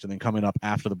package, and then coming up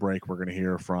after the break, we're going to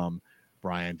hear from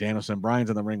Bryan Danielson. Bryan's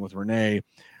in the ring with Renee.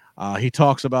 He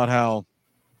talks about how,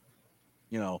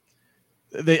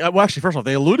 actually, first off,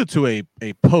 they alluded to a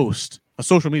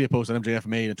social media post that MJF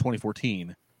made in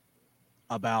 2014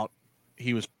 about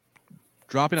he was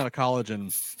dropping out of college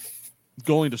and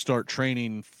going to start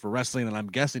training for wrestling. And I'm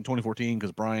guessing 2014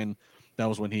 because Bryan, that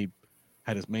was when he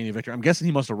had his Mania victory. I'm guessing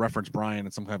he must have referenced Bryan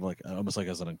in some kind of almost like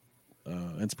as an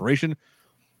inspiration.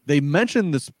 They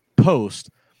mentioned this post.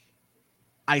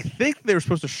 I think they were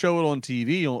supposed to show it on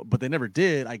TV, but they never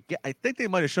did. I think they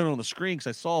might have shown it on the screen because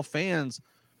I saw fans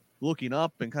looking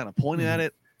up and kind of pointing at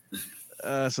it.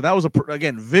 So that was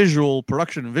visual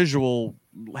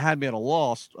had me at a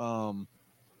loss.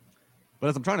 But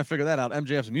as I'm trying to figure that out,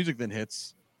 MJF's music then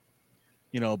hits.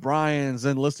 Bryan's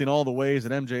then listing all the ways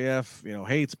that MJF,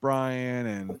 hates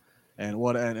Bryan and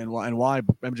why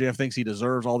MJF thinks he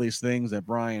deserves all these things that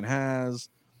Bryan has.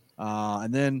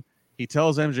 And then he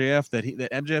tells MJF that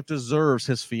MJF deserves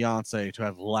his fiance to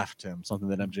have left him, something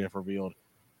that MJF revealed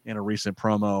in a recent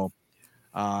promo.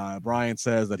 Bryan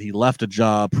says that he left a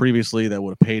job previously that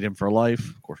would have paid him for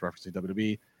life, of course, referencing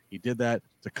WWE. He did that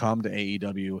to come to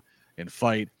AEW and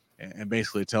fight, and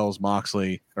basically tells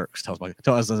MJF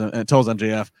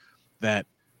that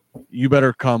you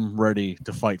better come ready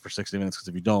to fight for 60 minutes, because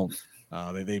if you don't,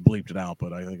 they bleeped it out,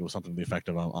 but I think it was something to the effect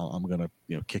of I'm gonna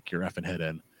kick your effing head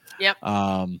in. Yep.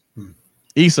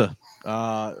 Issa,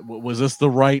 was this the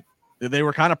right? They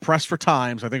were kind of pressed for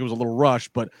time, so I think it was a little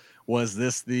rushed, but was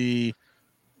this the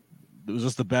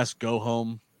best go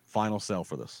home final sell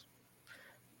for this?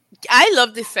 I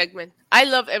love this segment. I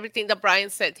love everything that Bryan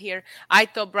said here. I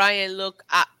thought Bryan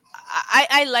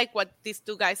I like what these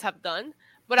two guys have done.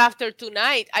 But after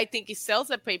tonight, I think he sells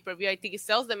the pay-per-view. I think he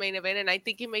sells the main event. And I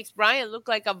think he makes Bryan look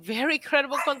like a very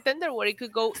credible contender where it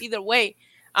could go either way.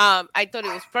 I thought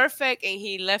it was perfect. And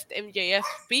he left MJF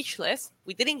speechless.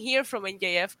 We didn't hear from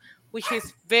MJF, which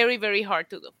is very, very hard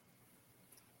to do.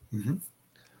 Mm-hmm.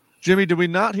 Jimmy, did we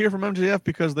not hear from MJF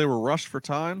because they were rushed for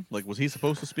time? Like, was he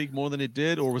supposed to speak more than he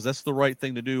did, or was this the right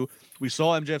thing to do? We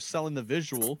saw MJF selling the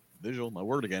visual, my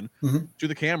word again, to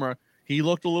the camera. He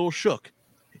looked a little shook.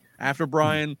 After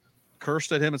Bryan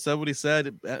cursed at him and said what he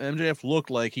said, MJF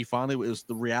looked like the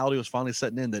reality was finally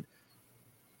setting in, that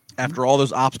after all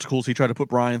those obstacles he tried to put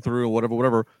Bryan through, or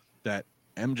whatever, that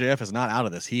MJF is not out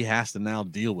of this. He has to now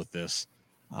deal with this.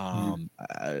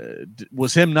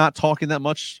 Was him not talking that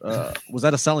much? Was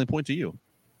that a selling point to you?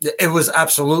 It was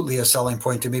absolutely a selling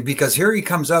point to me, because here he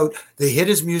comes out. They hit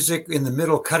his music in the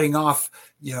middle, cutting off,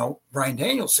 Bryan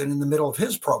Danielson in the middle of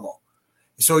his promo.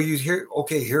 So you hear,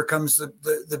 okay, here comes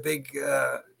the big,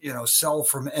 sell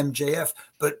from MJF,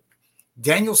 but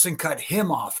Danielson cut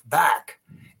him off back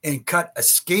and cut a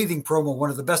scathing promo. One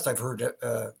of the best I've heard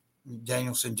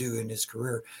Danielson do in his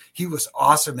career. He was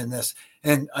awesome in this.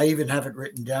 And I even have it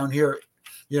written down here,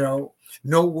 no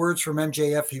words from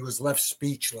MJF. He was left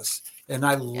speechless. And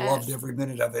I loved every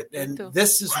minute of it. And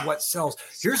this is what sells.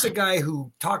 Here's a guy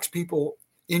who talks people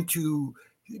into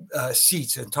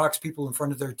seats and talks people in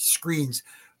front of their screens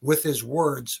with his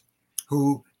words,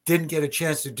 who didn't get a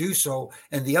chance to do so.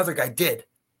 And the other guy did.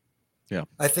 Yeah,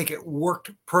 I think it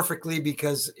worked perfectly,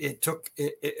 because it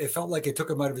felt like it took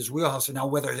him out of his wheelhouse. And now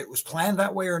whether it was planned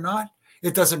that way or not,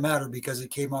 it doesn't matter, because it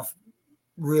came off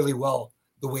really well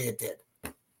the way it did.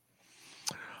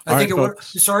 I think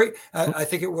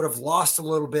it would have lost a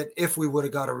little bit if we would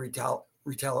have got a reply.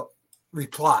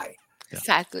 Yeah.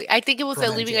 Exactly. I think it was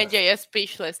leaving MJF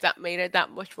speechless that made it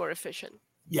that much more efficient.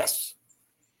 Yes.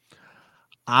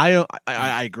 I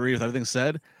agree with everything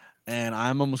said. And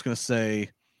I'm almost going to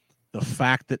say the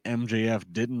fact that MJF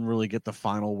didn't really get the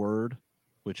final word,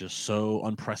 which is so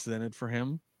unprecedented for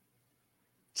him,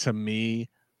 to me,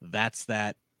 that's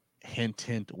that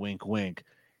hint, wink, wink.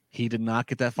 He did not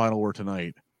get that final word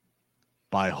tonight.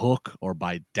 By hook or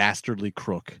by dastardly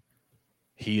crook,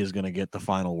 he is going to get the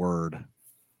final word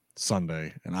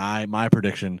Sunday. And my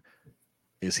prediction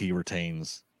is he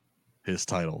retains his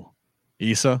title.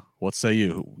 Issa, what say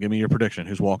you? Give me your prediction.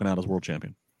 Who's walking out as world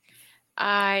champion?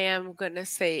 I am going to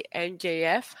say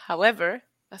MJF. However,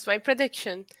 that's my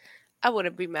prediction. I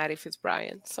wouldn't be mad if it's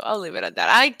Brian. So I'll leave it at that.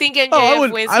 I think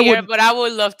MJF wins here, but I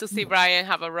would love to see Brian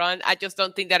have a run. I just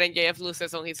don't think that MJF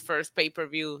loses on his first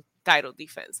pay-per-view title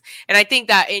defense. And I think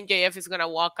that MJF is going to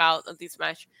walk out of this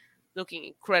match looking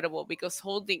incredible because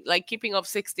keeping up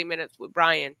 60 minutes with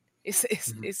Brian is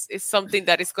something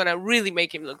that is going to really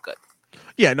make him look good.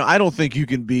 Yeah, no, I don't think you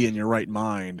can be in your right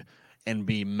mind and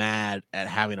be mad at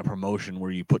having a promotion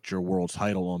where you put your world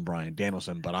title on Bryan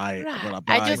Danielson. But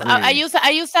I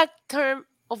use that term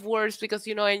of words because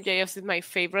MJF is my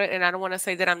favorite, and I don't want to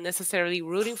say that I'm necessarily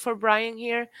rooting for Bryan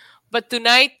here. But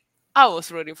tonight, I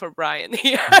was rooting for Bryan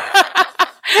here,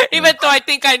 even though I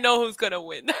think I know who's gonna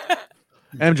win.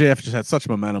 MJF just had such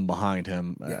momentum behind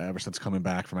him ever since coming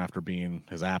back from after being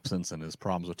his absence and his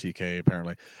problems with TK.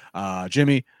 Apparently,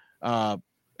 Jimmy.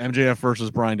 MJF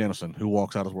versus Bryan Danielson, who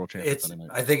walks out as world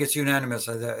champion. I think it's unanimous.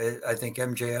 I think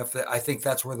MJF. I think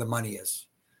that's where the money is.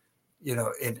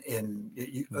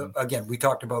 Again, we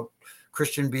talked about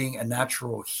Christian being a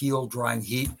natural heel, drawing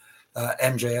heat.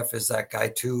 MJF is that guy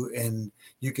too, and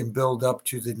you can build up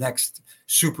to the next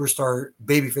superstar,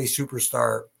 babyface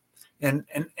superstar. And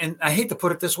I hate to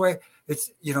put it this way,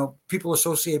 it's people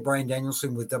associate Bryan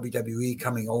Danielson with WWE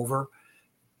coming over.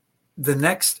 The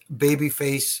next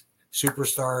babyface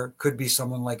superstar could be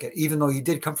someone like it, even though he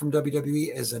did come from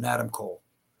WWE as an Adam Cole.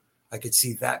 I could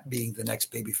see that being the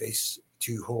next babyface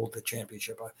to hold the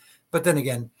championship. But then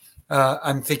again,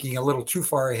 I'm thinking a little too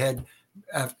far ahead.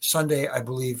 Sunday, I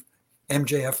believe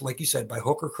MJF, like you said, by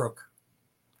hook or crook,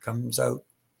 comes out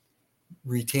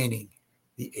retaining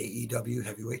the AEW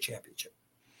Heavyweight Championship.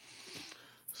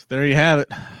 So there you have it.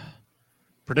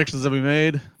 Predictions have been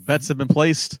made. Bets have been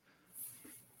placed.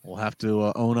 We'll have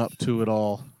to own up to it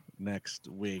all next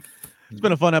week. It's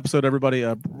been a fun episode, everybody.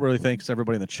 Really thanks to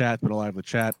everybody in the chat. It's been a lively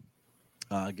chat.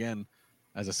 Again,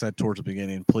 as I said towards the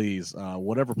beginning, please,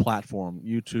 whatever platform,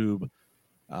 YouTube,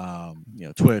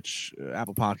 Twitch,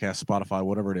 Apple Podcasts, Spotify,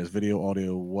 whatever it is, video,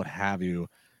 audio, what have you,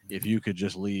 if you could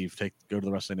just go to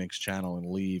the Wrestling Inc. channel and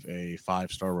leave a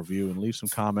 5-star review and leave some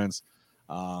comments.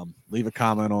 Leave a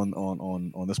comment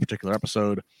on this particular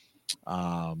episode.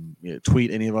 Tweet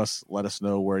any of us. Let us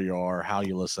know where you are, how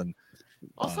you listen.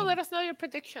 Also, let us know your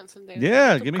predictions in the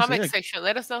give me comment section.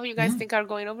 Let us know who you guys think are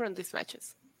going over in these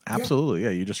matches. Absolutely, yeah.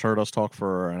 You just heard us talk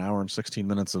for an hour and 16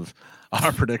 minutes of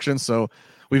our predictions. So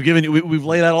we've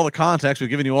laid out all the context. We've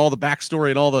given you all the backstory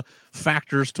and all the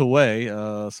factors to weigh.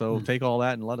 So take all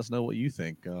that and let us know what you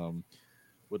think.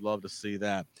 Would love to see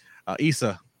that.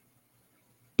 Issa,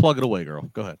 plug it away, girl.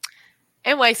 Go ahead.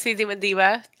 NYC Demon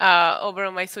Diva over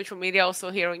on my social media,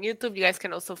 also here on YouTube. You guys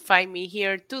can also find me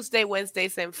here Tuesday,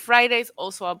 Wednesdays, and Fridays.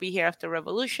 Also, I'll be here after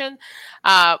Revolution.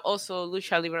 Also,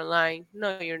 Lucha Libre Online,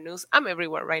 Know Your News. I'm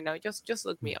everywhere right now. Just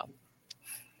look me up.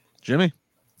 Jimmy?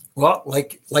 Well,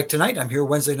 like tonight, I'm here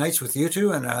Wednesday nights with you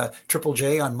two and Triple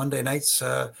J on Monday nights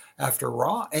after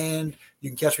Raw. And you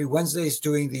can catch me Wednesdays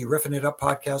doing the Riffing It Up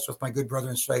podcast with my good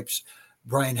brother in stripes,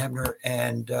 Brian Hebner,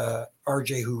 and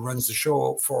RJ, who runs the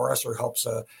show for us or helps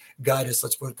guide us.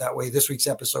 Let's put it that way. This week's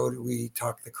episode, we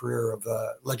talk the career of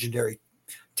legendary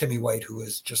Timmy White, who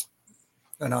is just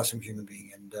an awesome human being.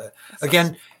 And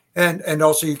again, awesome. and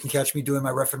also you can catch me doing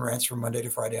my Ref and Rants from Monday to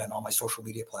Friday on all my social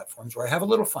media platforms where I have a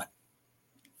little fun.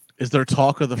 Is there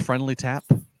talk of the Friendly Tap?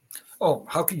 Oh,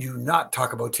 how can you not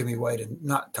talk about Timmy White and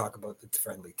not talk about the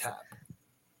Friendly Tap?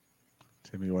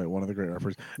 Timmy White, one of the great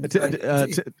referees.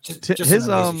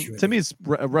 Timmy's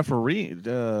referee.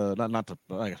 Not to.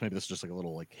 I guess maybe this is just like a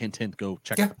little hint. Go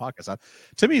check the podcast out.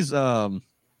 Timmy's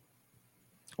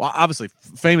obviously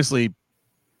famously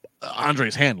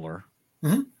Andre's handler,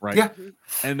 right? Yeah.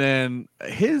 And then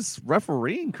his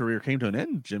refereeing career came to an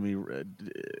end. Jimmy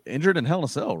injured in Hell in a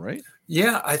Cell, right?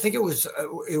 Yeah, I think it was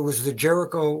the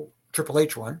Jericho Triple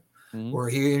H one where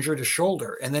he injured his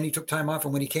shoulder, and then he took time off,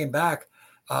 and when he came back.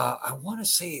 I want to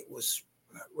say it was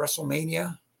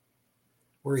WrestleMania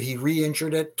where he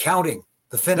re-injured it, counting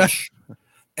the finish,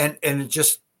 and it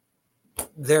just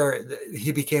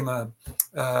he became a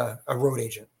road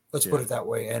agent. Let's put it that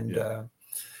way. And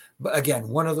but again,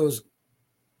 one of those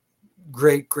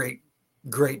great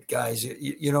guys.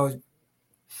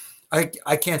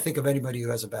 I can't think of anybody who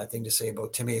has a bad thing to say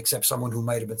about Timmy except someone who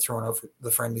might have been thrown out for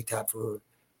the Friendly Tap for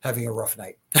having a rough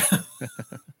night.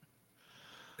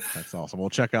 That's awesome.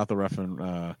 We'll check out the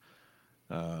Reffing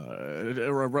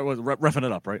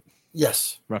It Up, right?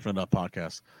 Yes. Reffing It Up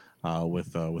podcast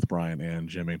with Brian and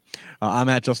Jimmy. I'm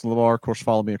at Justin LeBar. Of course,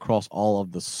 follow me across all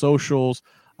of the socials.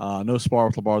 No spar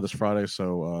with LeBar this Friday,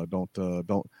 so don't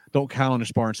count on your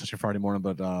sparring session Friday morning.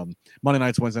 But Monday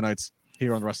nights, Wednesday nights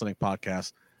here on the Wrestling Inc.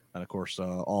 podcast. And of course,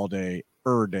 all day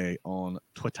on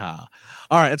Twitter. All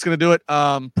right, that's going to do it.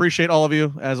 Appreciate all of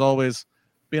you, as always.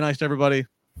 Be nice to everybody.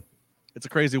 It's a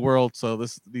crazy world, so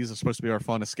these are supposed to be our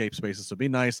fun escape spaces. So be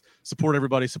nice, support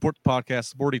everybody, support the podcast,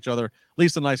 support each other,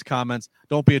 leave some nice comments.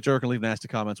 Don't be a jerk and leave nasty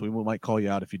comments. We might call you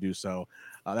out if you do so.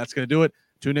 That's going to do it.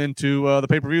 Tune in to the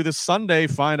pay-per-view this Sunday.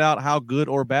 Find out how good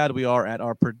or bad we are at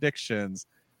our predictions.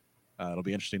 It'll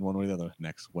be interesting one way or the other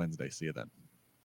next Wednesday. See you then.